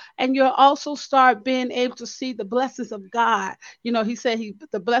clearer. And you'll also start being able to see the blessings of God. He said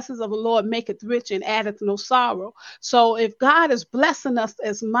the blessings of the Lord maketh rich and addeth no sorrow. So if God is blessing us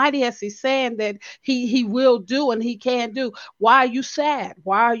as mighty as he's saying that he will do and he can do, why are you sad?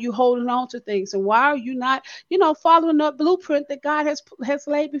 Why are you holding on to things? And why are you not, following the blueprint that God has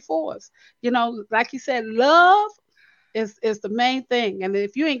laid before us? Like he said, love is the main thing. And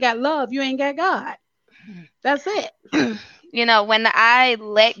if you ain't got love, you ain't got God. That's it. When I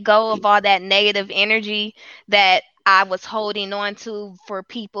let go of all that negative energy that I was holding on to for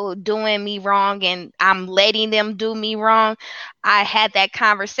people doing me wrong, and I'm letting them do me wrong, I had that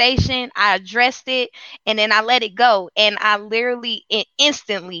conversation, I addressed it, and then I let it go. And I literally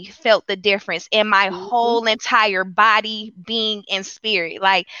instantly felt the difference in my whole entire body, being, and spirit.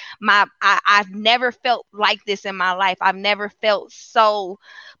 Like I've never felt like this in my life. I've never felt so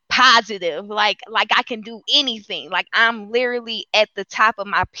positive, like I can do anything. Like I'm literally at the top of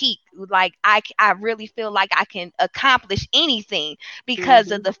my peak. Like I really feel like I can accomplish anything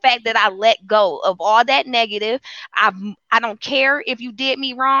because of the fact that I let go of all that negative. I don't care if you did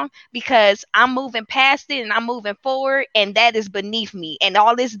me wrong, because I'm moving past it and I'm moving forward, and that is beneath me. And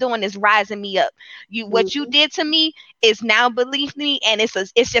all it's doing is rising me up. What you did to me is now beneath me, and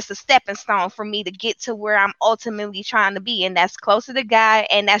it's just a stepping stone for me to get to where I'm ultimately trying to be, and that's closer to God,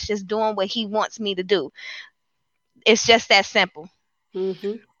 and that's just doing what he wants me to do. It's just that simple.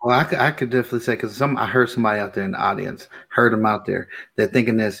 Well, I could definitely say, because I heard somebody out there in the audience, heard them out there, they're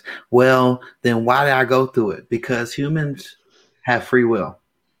thinking this, well, then why did I go through it? Because humans have free will.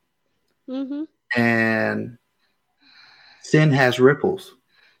 And sin has ripples.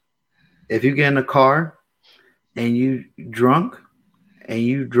 If you get in a car and you drunk and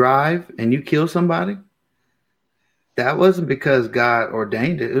you drive and you kill somebody, that wasn't because God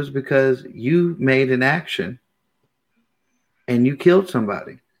ordained it. It was because you made an action and you killed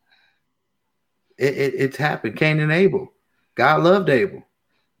somebody. It's happened. Cain and Abel. God loved Abel,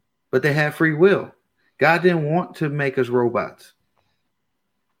 but they had free will. God didn't want to make us robots.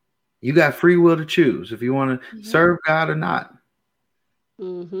 You got free will to choose if you want to serve God or not.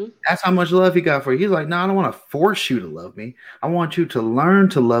 That's how much love he got for you. He's like, no, I don't want to force you to love me. I want you to learn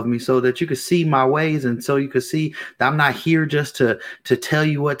to love me so that you can see my ways, and so you can see that I'm not here just to tell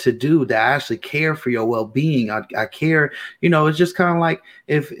you what to do, that I actually care for your well-being. I care, it's just kind of like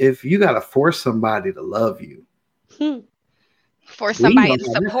if you got to force somebody to love you. For somebody to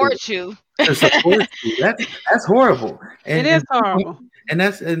support you. To support you. That's horrible. It is horrible. And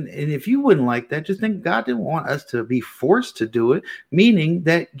if you wouldn't like that, just think God didn't want us to be forced to do it, meaning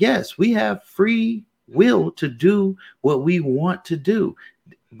that, yes, we have free will to do what we want to do.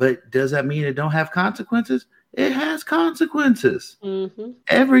 But does that mean it don't have consequences? It has consequences.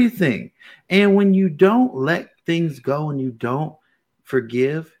 Everything. And when you don't let things go and you don't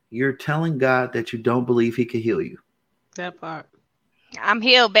forgive, you're telling God that you don't believe he can heal you. That part. I'm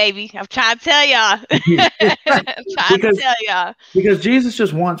healed, baby. I'm trying to tell y'all. Because Jesus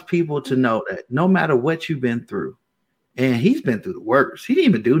just wants people to know that no matter what you've been through, and he's been through the worst. He didn't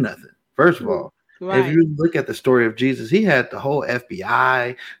even do nothing, first of all. Right. If you look at the story of Jesus, he had the whole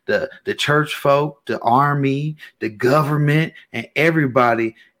FBI, the church folk, the army, the government, and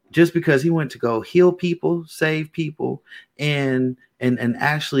everybody, just because he went to go heal people, save people, and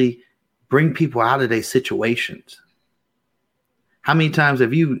actually bring people out of their situations. How many times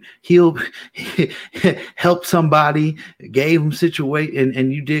have you healed, helped somebody, gave them situation,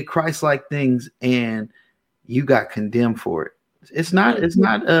 and you did Christ-like things, and you got condemned for it? It's not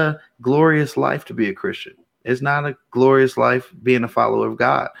a glorious life to be a Christian. It's not a glorious life being a follower of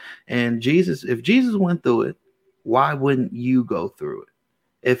God. And Jesus, if Jesus went through it, why wouldn't you go through it?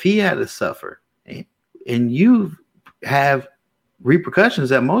 If he had to suffer, and you have repercussions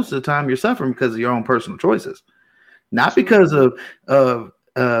that most of the time you're suffering because of your own personal choices, not because of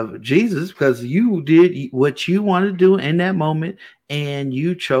Jesus, because you did what you wanted to do in that moment, and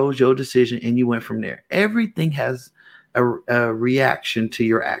you chose your decision, and you went from there. Everything has a reaction to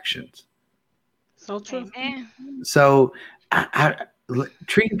your actions. So true. Amen. So I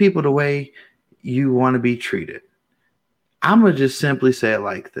treating people the way you want to be treated. I'm going to just simply say it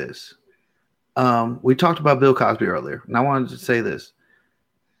like this. We talked about Bill Cosby earlier, and I wanted to say this.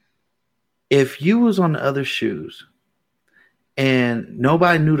 If you was on the other shoes and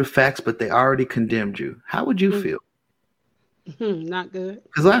nobody knew the facts, but they already condemned you, how would you feel? Not good.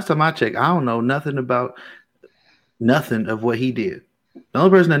 Because last time I checked, I don't know nothing of what he did. The only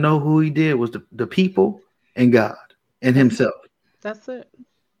person that know who he did was the people and God and himself. That's it.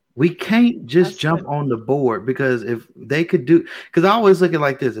 We can't just jump on the board, because if they could do, because I always look at it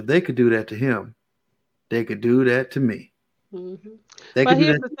like this: if they could do that to him, they could do that to me. Mm-hmm. They But could do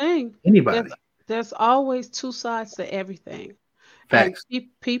here's that the thing: to anybody. there's always two sides to everything. Facts. And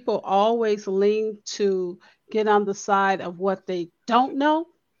people always lean to get on the side of what they don't know,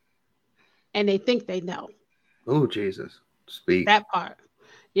 and they think they know. Oh, Jesus. Speak. That part,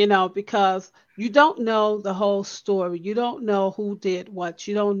 because you don't know the whole story. You don't know who did what.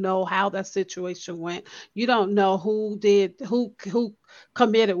 You don't know how that situation went. You don't know who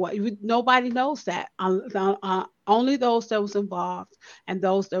committed what. Nobody knows that. Only those that was involved and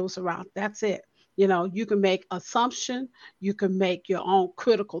those that was around. That's it. You can make assumption. You can make your own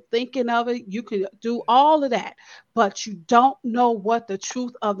critical thinking of it. You can do all of that, but you don't know what the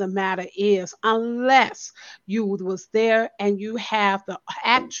truth of the matter is unless you was there and you have the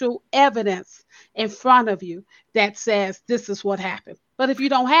actual evidence in front of you that says this is what happened. But if you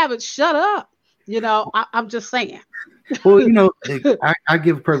don't have it, shut up. I'm just saying. Well, I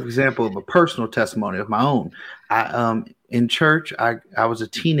give a perfect example of a personal testimony of my own. In church, I was a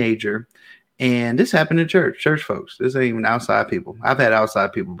teenager. And this happened in church folks. This ain't even outside people. I've had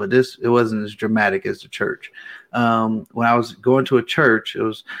outside people, but it wasn't as dramatic as the church. When I was going to a church, it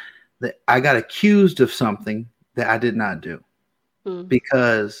was that I got accused of something that I did not do,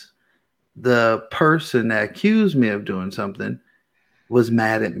 because the person that accused me of doing something was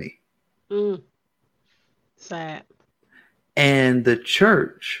mad at me. Sad. And the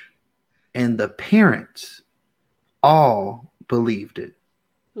church and the parents all believed it.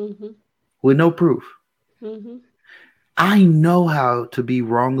 With no proof. I know how to be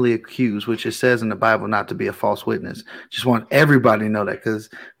wrongly accused, which it says in the Bible not to be a false witness. Just want everybody to know that, because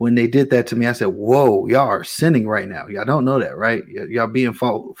when they did that to me, I said, whoa, y'all are sinning right now. Y'all don't know that, right? Y'all being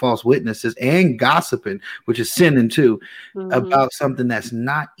false witnesses and gossiping, which is sinning too, about something that's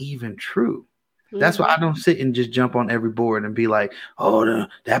not even true. That's why I don't sit and just jump on every board and be like, oh,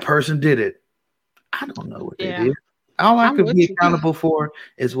 that person did it. I don't know what they did. All I could be accountable for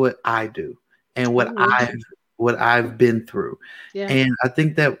is what I do and what I've been through. Yeah. And I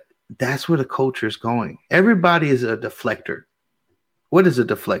think that's where the culture is going. Everybody is a deflector. What is a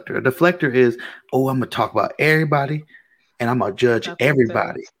deflector? A deflector is, I'm going to talk about everybody and I'm going to judge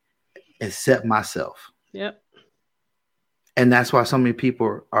everybody except myself. Yep. And that's why so many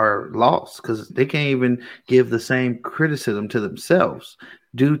people are lost, because they can't even give the same criticism to themselves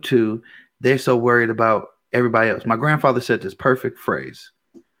due to they're so worried about everybody else. My grandfather said this perfect phrase.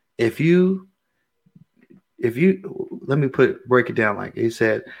 If you let me break it down, like he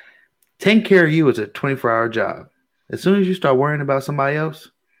said, taking care of you is a 24-hour job. As soon as you start worrying about somebody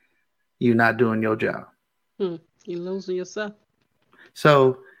else, you're not doing your job. You're losing yourself.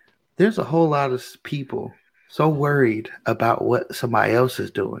 So there's a whole lot of people so worried about what somebody else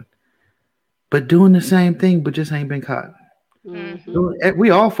is doing, but doing the same thing, but just ain't been caught.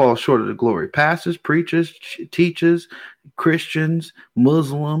 We all fall short of the glory. Pastors, preachers, teachers, Christians,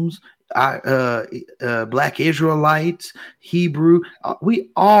 Muslims, Black Israelites, Hebrew.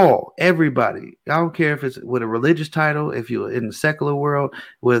 Everybody. I don't care if it's with a religious title, if you're in the secular world,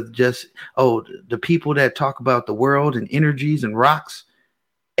 with just, the people that talk about the world and energies and rocks.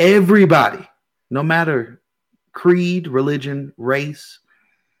 Everybody no matter creed, religion, race,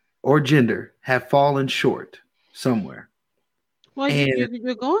 or gender, have fallen short somewhere. Well, And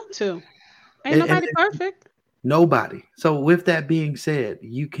you're going to. Ain't nobody perfect. Nobody. So with that being said,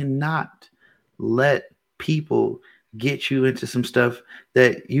 you cannot let people get you into some stuff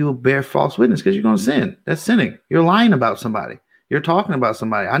that you will bear false witness, because you're going to sin. That's sinning. You're lying about somebody. You're talking about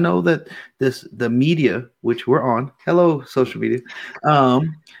somebody. I know that the media, which we're on, hello social media,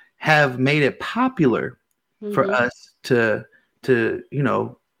 have made it popular for us to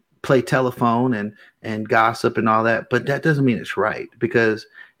play telephone and gossip and all that, but that doesn't mean it's right, because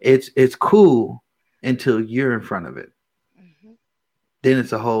it's cool until you're in front of it. Then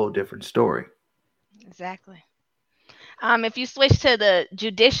it's a whole different story. Exactly. If you switch to the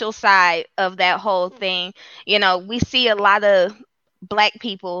judicial side of that whole thing, we see a lot of Black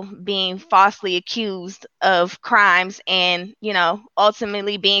people being falsely accused of crimes and,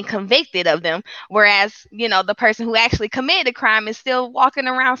 ultimately being convicted of them. Whereas, the person who actually committed a crime is still walking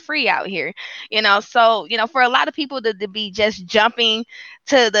around free out here, So, for a lot of people to be just jumping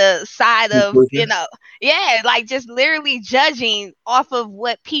to the side of, like just literally judging off of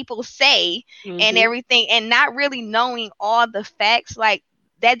what people say and everything, and not really knowing all the facts, like,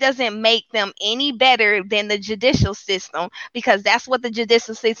 that doesn't make them any better than the judicial system, because that's what the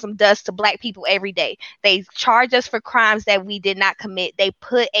judicial system does to Black people every day. They charge us for crimes that we did not commit. They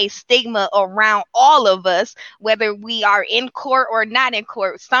put a stigma around all of us, whether we are in court or not in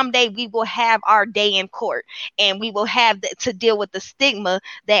court. Someday we will have our day in court, and we will have to deal with the stigma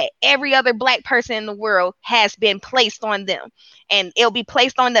that every other Black person in the world has been placed on them. And it'll be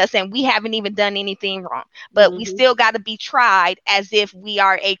placed on us, and we haven't even done anything wrong. But we still got to be tried as if we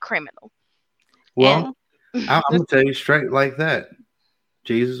are a criminal. Well, I'm going to tell you straight like that.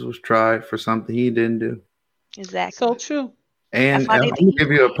 Jesus was tried for something he didn't do. Exactly. So true. And I'm going to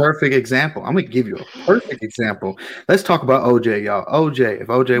give you a perfect example. Let's talk about OJ, y'all. OJ, if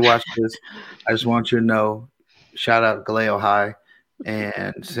OJ watched this, I just want you to know, shout out Galeo High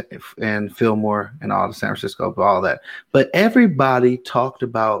and Fillmore and all the San Francisco, all that. But everybody talked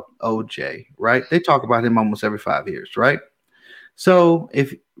about OJ, right? They talk about him almost every 5 years, right? So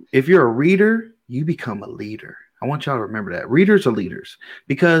if you're a reader, you become a leader. I want y'all to remember that. Readers are leaders,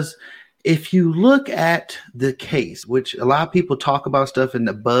 because if you look at the case, which a lot of people talk about stuff in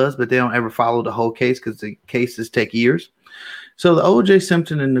the buzz, but they don't ever follow the whole case because the cases take years. So the OJ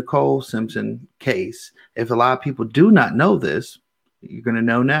Simpson and Nicole Simpson case, if a lot of people do not know this, you're going to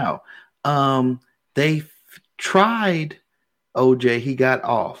know now. They tried OJ. He got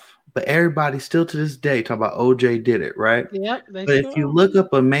off. But everybody still to this day talk about OJ did it, right? Yep. But if you look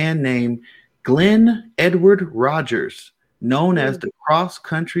up a man named Glenn Edward Rogers, known as the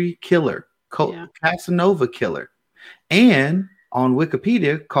cross-country killer, Casanova killer, and on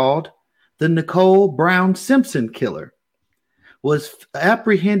Wikipedia called the Nicole Brown Simpson killer, was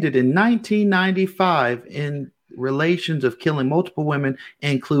apprehended in 1995 in relations of killing multiple women,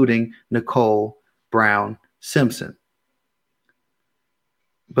 including Nicole Brown Simpson.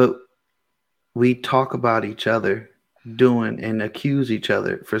 But we talk about each other doing and accuse each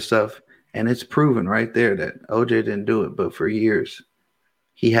other for stuff, and it's proven right there that OJ didn't do it. But for years,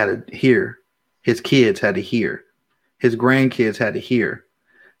 he had to hear, his kids had to hear, his grandkids had to hear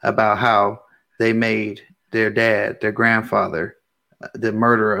about how they made their dad, their grandfather, the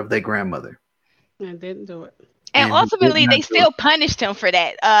murderer of their grandmother. And didn't do it. And ultimately, they still punished him for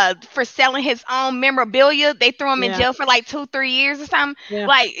that. For selling his own memorabilia. They threw him in jail for like 2-3 years or something. Yeah.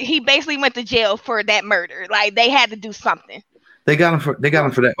 Like, he basically went to jail for that murder. Like, they had to do something. They got him for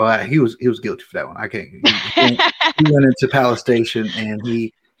that. Well, he was guilty for that one. I can't. He went into Palace Station and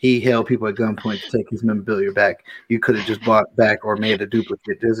he held people at gunpoint to take his memorabilia back. You could have just bought back or made a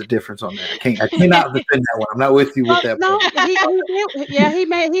duplicate. There's a difference on that. I cannot defend that one. I'm not with you with that. No,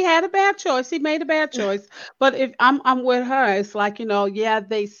 he had a bad choice. He made a bad choice. But if I'm with her, it's like, they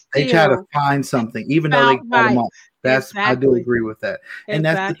try to find something, even though they call them off. I do agree with that. And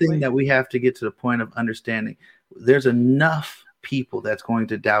that's the thing that we have to get to the point of understanding. There's enough people that's going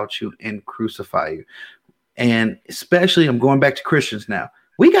to doubt you and crucify you. And especially, I'm going back to Christians now.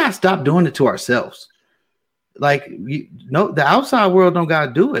 We got to stop doing it to ourselves. Like, the outside world don't got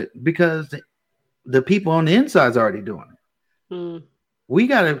to do it, because the people on the inside is already doing it. We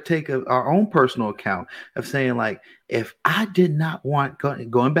got to take our own personal account of saying, like, if I did not want,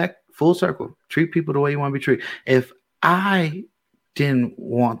 going back full circle, treat people the way you want to be treated. If I didn't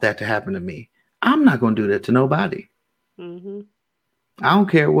want that to happen to me, I'm not going to do that to nobody. I don't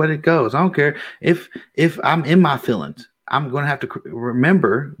care what it goes. I don't care if I'm in my feelings. I'm going to have to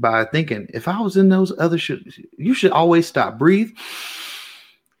remember by thinking, if I was in those other shoes, you should always stop, breathe,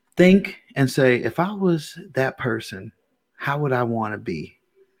 think and say, if I was that person, how would I want to be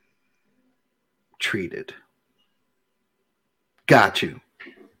treated? Got you.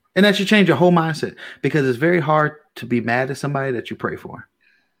 And that should change your whole mindset, because it's very hard to be mad at somebody that you pray for.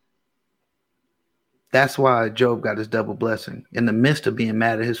 That's why Job got his double blessing in the midst of being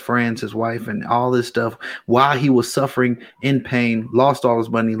mad at his friends, his wife, and all this stuff. While he was suffering in pain, lost all his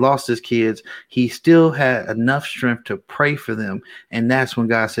money, lost his kids, he still had enough strength to pray for them. And that's when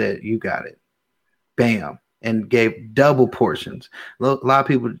God said, you got it. Bam. And gave double portions. A lot of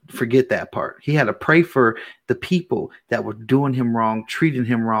people forget that part. He had to pray for the people that were doing him wrong, treating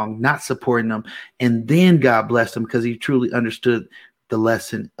him wrong, not supporting them. And then God blessed him because he truly understood the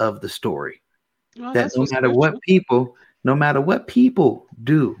lesson of the story. Well, That no matter what people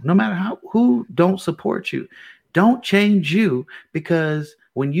do, no matter who don't support you, don't change you, because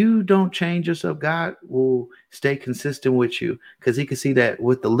when you don't change yourself, God will stay consistent with you, because he can see that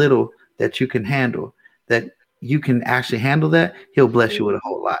with the little that you can handle, that you can actually handle that, he'll bless you with a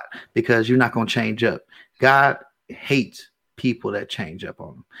whole lot, because you're not going to change up. God hates people that change up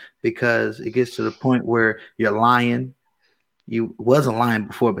on him, because it gets to the point where you're lying. You wasn't lying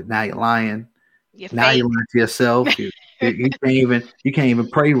before, but now you're lying. You're lying to yourself. You can't even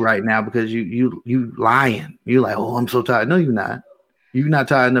pray right now because you lying. You're like, oh, I'm so tired. No, you're not. You're not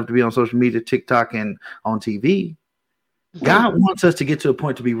tired enough to be on social media, TikTok, and on TV. God wants us to get to a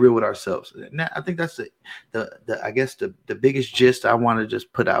point to be real with ourselves. Now, I think that's the biggest gist I want to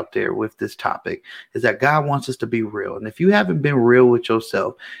just put out there with this topic is that God wants us to be real. And if you haven't been real with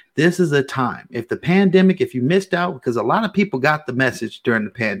yourself, this is a time. If you missed out, because a lot of people got the message during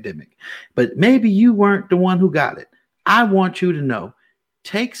the pandemic, but maybe you weren't the one who got it. I want you to know,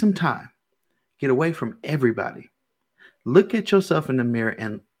 take some time, get away from everybody, look at yourself in the mirror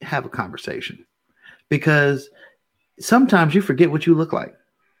and have a conversation, because sometimes you forget what you look like.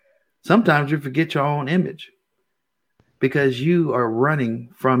 Sometimes you forget your own image because you are running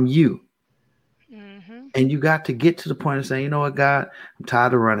from you. Mm-hmm. And you got to get to the point of saying, you know what, God, I'm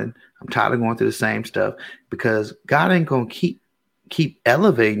tired of running. I'm tired of going through the same stuff, because God ain't going to keep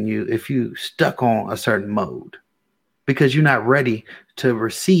elevating you if you stuck on a certain mode, because you're not ready to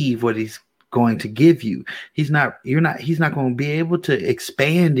receive what he's going to give you. He's not going to be able to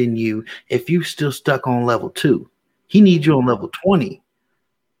expand in you if you still stuck on level 2. He needs you on level 20,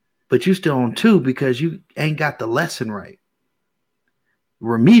 but you still on 2 because you ain't got the lesson right.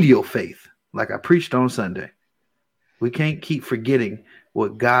 Remedial faith, like I preached on Sunday. We can't keep forgetting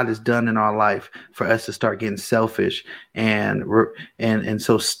what God has done in our life for us to start getting selfish and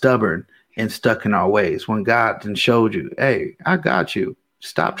so stubborn and stuck in our ways, when God then showed you, hey, I got you.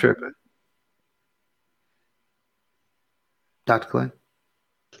 Stop tripping. Dr. Clay?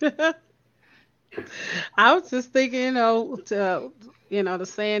 I was just thinking, the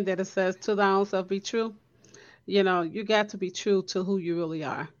saying that it says, to thy own self be true. You got to be true to who you really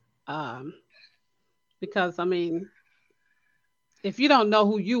are. Because, if you don't know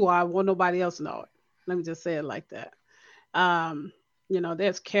who you are, won't nobody else know it. Let me just say it like that.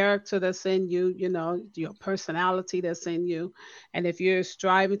 There's character that's in you, your personality that's in you. And if you're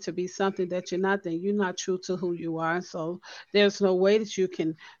striving to be something that you're not, then you're not true to who you are. So there's no way that you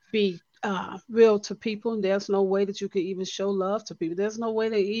can be real to people. And there's no way that you can even show love to people. There's no way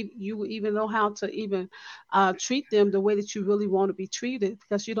that you even know how to even treat them the way that you really want to be treated,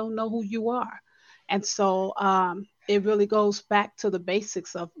 because you don't know who you are. And so it really goes back to the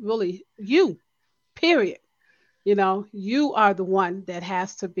basics of really you, period. You are the one that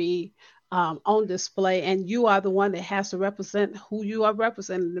has to be on display, and you are the one that has to represent who you are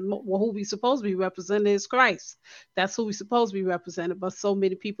representing. Who we supposed to be representing is Christ. That's who we supposed to be represented. But so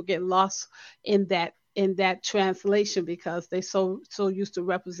many people get lost in that translation because they so used to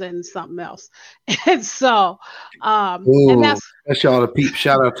representing something else. And so and that's all the people.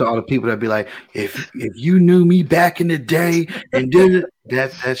 Shout out to all the people that be like, if you knew me back in the day and did it,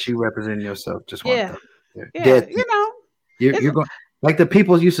 that's you representing yourself. Just one thing. Yeah, you're going, like the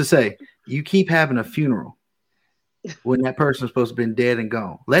people used to say, you keep having a funeral when that person's supposed to have been dead and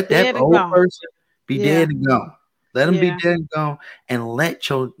gone. Let that old person be dead and gone. Let them be dead and gone, and let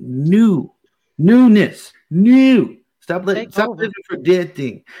your newness. Stop living for dead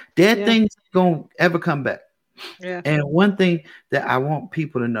things. Dead things don't ever come back. Yeah. And one thing that I want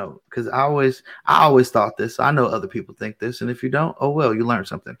people to know, because I always thought this, I know other people think this, and if you don't, oh well, you learn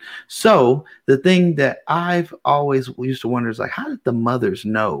something. So the thing that I've always used to wonder is, like, how did the mothers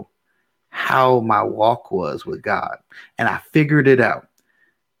know how my walk was with God? And I figured it out.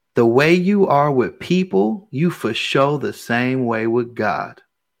 The way you are with people, you for sure the same way with God.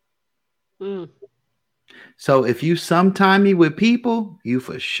 So if you sometime me with people, you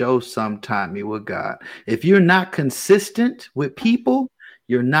for sure sometime me with God. If you're not consistent with people,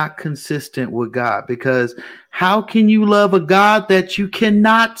 you're not consistent with God, because how can you love a God that you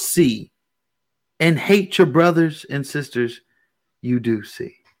cannot see and hate your brothers and sisters you do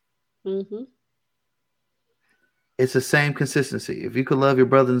see? Mm-hmm. It's the same consistency. If you could love your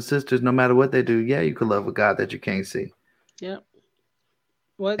brothers and sisters no matter what they do, yeah, you could love a God that you can't see. Yep.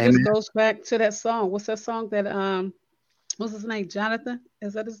 Well, it just Amen. goes back to that song. What's that song that what's his name? Jonathan?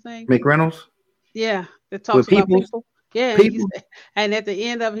 Is that his name? McReynolds Yeah, that with talks about people, people. Yeah, and people. and at the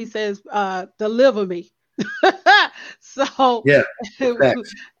end of it, he says, "Deliver me." So, Yeah,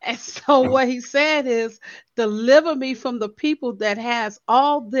 facts. and so what he said is, "Deliver me from the people that has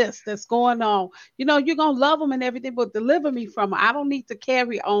all this that's going on. You know, you're gonna love them and everything, but deliver me from 'em. I don't need to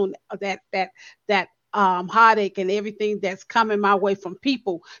carry on that heartache and everything that's coming my way from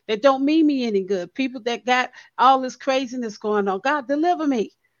people that don't mean me any good. People that got all this craziness going on. God, deliver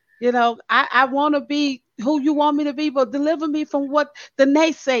me." You know, I want to be who you want me to be, but deliver me from what the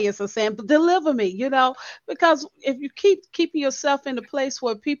naysayers are saying. But deliver me, you know, because if you keep keeping yourself in the place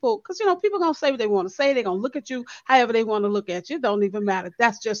where people, because you know, people gonna say what they want to say, they're gonna look at you however they want to look at you. It don't even matter.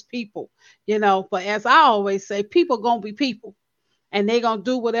 That's just people, you know. But as I always say, people gonna be people, and they're going to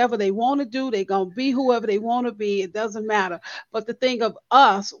do whatever they want to do. They're going to be whoever they want to be. It doesn't matter. But the thing of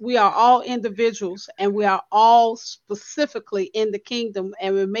us, we are all individuals, and we are all specifically in the kingdom,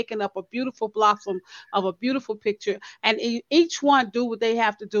 and we're making up a beautiful blossom of a beautiful picture. And each one do what they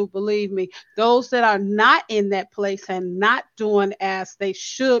have to do. Believe me, those that are not in that place and not doing as they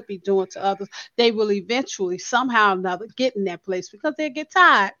should be doing to others, they will eventually somehow or another get in that place, because they get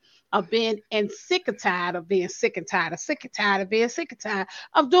tired of being and sick and tired of being sick and tired of sick and tired of being sick and tired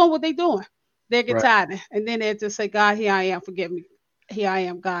of doing what they're doing. They get Right. tired, and then they just say, "God, here I am, forgive me. Here I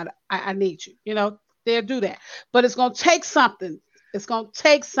am, God, I need you." You know, they'll do that. But it's gonna take something. It's gonna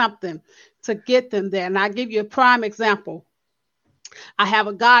take something to get them there. And I'll give you a prime example. I have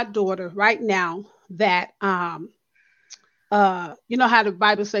a goddaughter right now that you know how the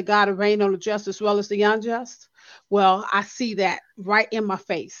Bible say God will reign on the just as well as the unjust? Well, I see that right in my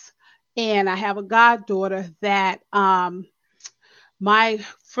face. And I have a goddaughter that my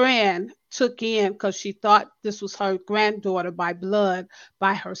friend took in because she thought this was her granddaughter by blood,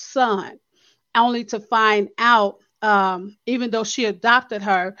 by her son, only to find out, even though she adopted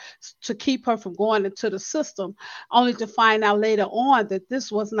her to keep her from going into the system, only to find out later on that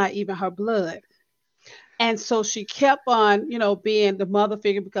this was not even her blood. And so she kept on, you know, being the mother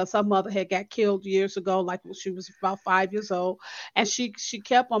figure, because her mother had got killed years ago, like when she was about 5 years old. And she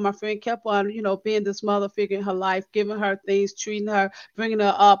kept on, my friend kept on, you know, being this mother figure in her life, giving her things, treating her, bringing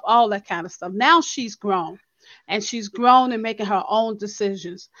her up, all that kind of stuff. Now she's grown. And she's grown and making her own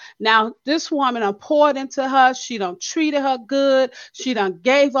decisions. Now, this woman done poured into her. She done treated her good. She done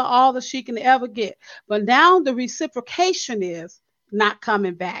gave her all that she can ever get. But now the reciprocation is not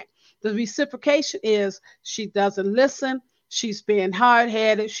coming back. The reciprocation is she doesn't listen. She's being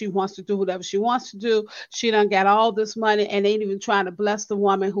hard-headed. She wants to do whatever she wants to do. She done got all this money and ain't even trying to bless the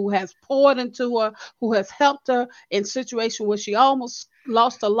woman who has poured into her, who has helped her in situations where she almost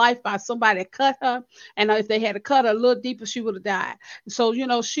lost her life by somebody that cut her. And if they had to cut her a little deeper, she would have died. So, you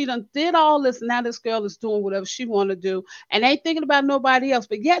know, she done did all this. Now this girl is doing whatever she want to do and ain't thinking about nobody else.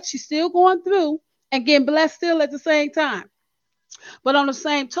 But yet she's still going through and getting blessed still at the same time. But on the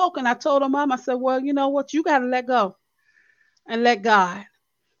same token, I told her mom, I said, well, you know what? You got to let go and let God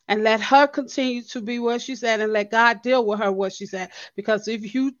and let her continue to be where she's at and let God deal with her where she's at. Because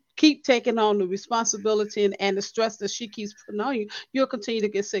if you keep taking on the responsibility and the stress that she keeps putting on you, you'll continue to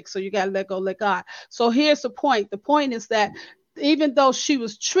get sick. So you got to let go, let God. So here's the point. The point is that even though she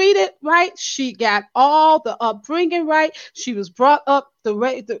was treated right, she got all the upbringing right. She was brought up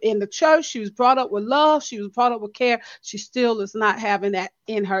in the church. She was brought up with love. She was brought up with care. She still is not having that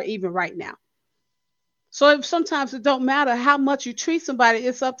in her even right now. So sometimes it don't matter how much you treat somebody,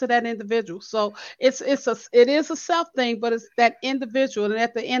 it's up to that individual. So it is a self thing, but it's that individual. And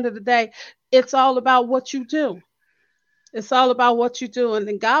at the end of the day, it's all about what you do. It's all about what you do. And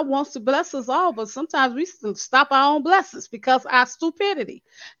then God wants to bless us all, but sometimes we stop our own blessings because of our stupidity.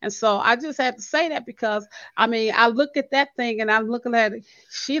 And so I just had to say that because, I mean, I look at that thing and I'm looking at it.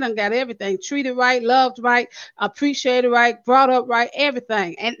 She done got everything, treated right, loved right, appreciated right, brought up right,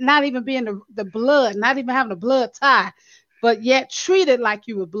 everything. And not even being the blood, not even having a blood tie, but yet treated like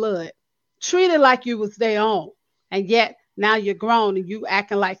you were blood, treated like you was their own. And yet now you're grown and you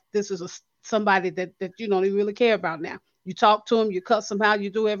acting like this is somebody that you don't even really care about now. You talk to them, you cut somehow,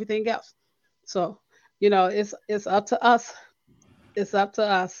 you do everything else. So, you know, it's up to us. It's up to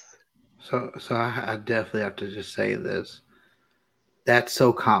us. So I definitely have to just say this. That's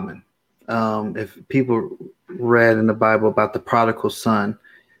so common. If people read in the Bible about the prodigal son,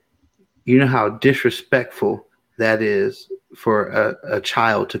 you know how disrespectful that is for a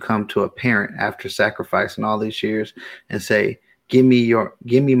child to come to a parent after sacrificing all these years and say, give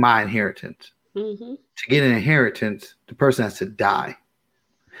me my inheritance. Mm-hmm. To get an inheritance, the person has to die.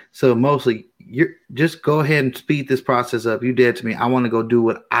 So mostly, you just go ahead and speed this process up. You dead to me. I want to go do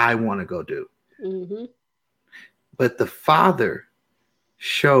what I want to go do. Mm-hmm. But the father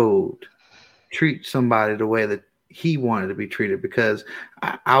treat somebody the way that he wanted to be treated, because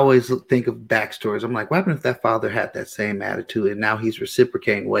I always think of backstories. I'm like, what happened if that father had that same attitude and now he's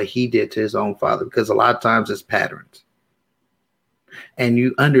reciprocating what he did to his own father? Because a lot of times it's patterns. And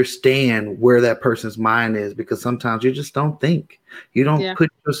you understand where that person's mind is, because sometimes you just don't think. You don't put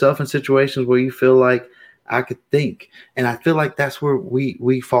yourself in situations where you feel like I could think. And I feel like that's where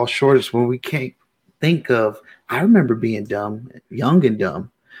we fall short, is when we can't think of. I remember being dumb, young and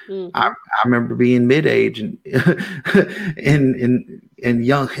dumb. Mm-hmm. I remember being mid-age and and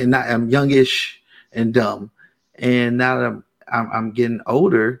young, and I'm youngish and dumb. And now that I'm getting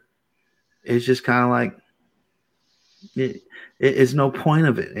older, it's just kind of like it's no point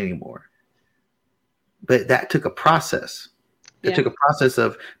of it anymore. But that took a process. It took a process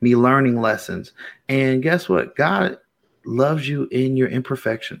of me learning lessons. And guess what? God loves you in your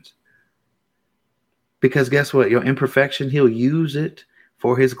imperfections. Because guess what? Your imperfection, he'll use it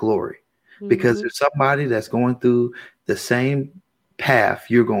for his glory. Mm-hmm. Because there's somebody that's going through the same path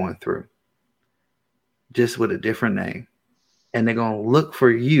you're going through, just with a different name. And they're going to look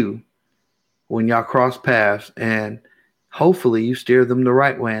for you when y'all cross paths, and hopefully you steer them the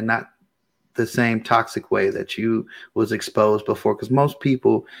right way and not the same toxic way that you was exposed before. Because most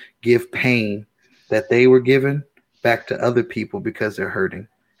people give pain that they were given back to other people because they're hurting.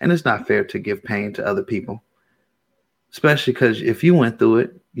 And it's not fair to give pain to other people, especially because if you went through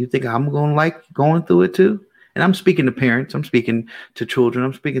it, you think I'm going to like going through it too. And I'm speaking to parents. I'm speaking to children.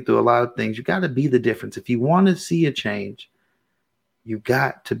 I'm speaking through a lot of things. You got to be the difference. If you want to see a change, you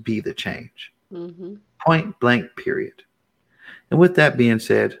got to be the change. Mm-hmm. Point blank, period. And with that being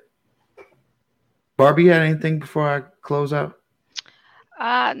said, Barbie, you had anything before I close out?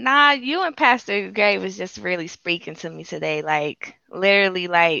 Nah, you and Pastor Gray was just really speaking to me today. Like, literally,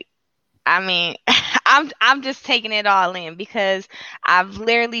 like, I mean, I'm just taking it all in, because I've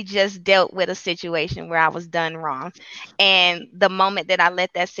literally just dealt with a situation where I was done wrong. And the moment that I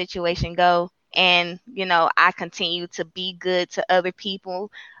let that situation go, and, you know, I continue to be good to other people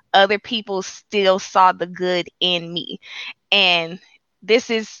still saw the good in me. And this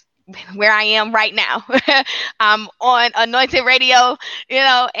is where I am right now. I'm on Anointed Radio, you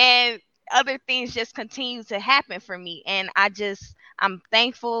know, and other things just continue to happen for me. And I'm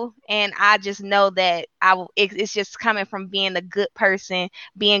thankful, and I just know that it's just coming from being a good person,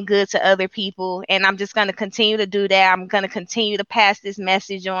 being good to other people. And I'm just going to continue to do that. I'm going to continue to pass this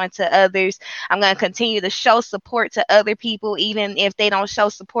message on to others. I'm going to continue to show support to other people, even if they don't show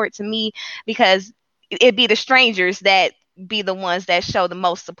support to me, because it'd be the strangers that be the ones that show the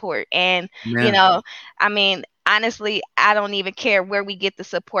most support. And, you know, I mean, honestly, I don't even care where we get the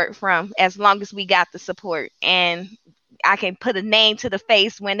support from, as long as we got the support. And I can put a name to the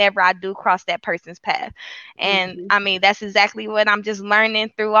face whenever I do cross that person's path. And I mean, that's exactly what I'm just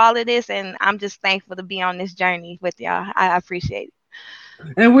learning through all of this. And I'm just thankful to be on this journey with y'all. I appreciate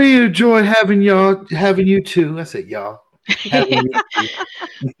it. And we enjoy having you too. I said y'all. Having you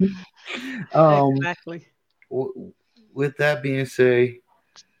too. Exactly. With that being said,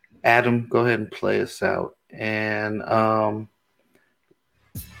 Adam, go ahead and play us out. And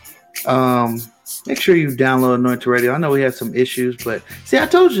make sure you download Anointed Radio. I know we had some issues, but see, I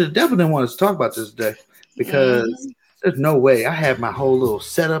told you the devil didn't want us to talk about this today, because there's no way. I had my whole little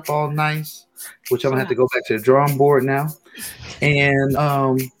setup all nice, which I'm gonna have to go back to the drawing board now.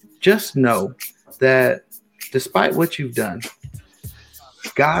 And just know that despite what you've done,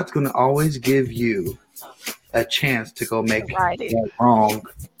 God's gonna always give you a chance to go make that wrong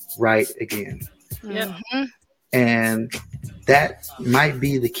right again. Mm-hmm. And that might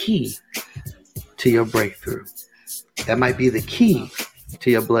be the key to your breakthrough. That might be the key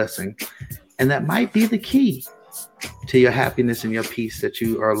to your blessing. And that might be the key to your happiness and your peace that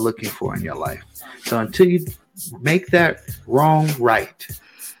you are looking for in your life. So until you make that wrong right,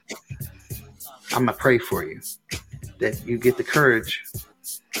 I'm going to pray for you that you get the courage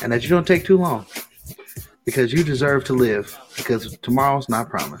and that you don't take too long, because you deserve to live, because tomorrow's not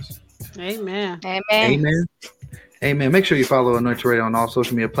promised. Amen. Amen. Amen. Amen. Make sure you follow Anointed Radio on all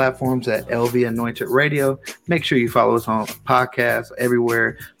social media platforms at LV Anointed Radio. Make sure you follow us on podcasts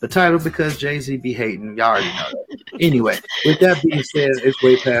everywhere. The title, Because Jay-Z Be Hating. Y'all already know that. Anyway, with that being said, it's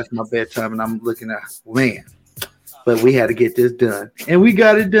way past my bedtime, and I'm looking at, man, but we had to get this done. And we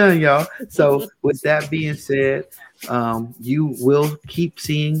got it done, y'all. So with that being said, you will keep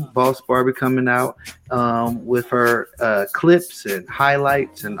seeing Boss Barbie coming out with her clips and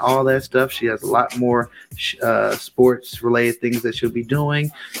highlights and all that stuff. She has a lot more sports related things that she'll be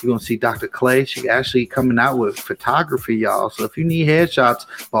doing. You're going to see Dr. Clay. She actually coming out with photography, y'all. So if you need headshots,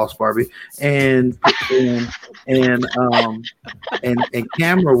 Boss Barbie, and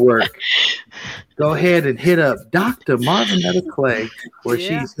camera work, go ahead and hit up Dr. Marvinetta Clay, where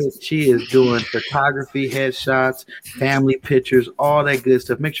she is doing photography, headshots, family pictures, all that good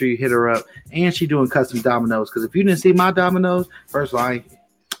stuff. Make sure you hit her up. And she doing custom dominoes, because if you didn't see my dominoes, first of all,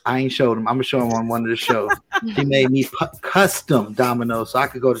 I ain't showed them. I'm gonna show them on one of the shows. She made me custom dominoes so I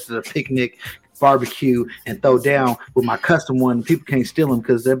could go to the picnic, barbecue, and throw down with my custom one. People can't steal them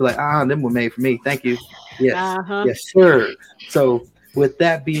because they'll be like, them were made for me. Thank you. Yes, yes, sir. So with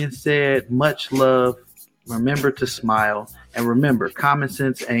that being said, much love. Remember to smile, and remember, common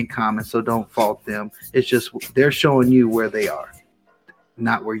sense ain't common, so don't fault them. It's just they're showing you where they are,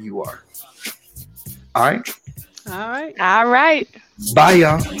 not where you are. All right. All right. All right. Bye,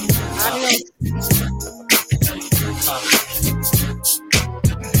 y'all. Adios.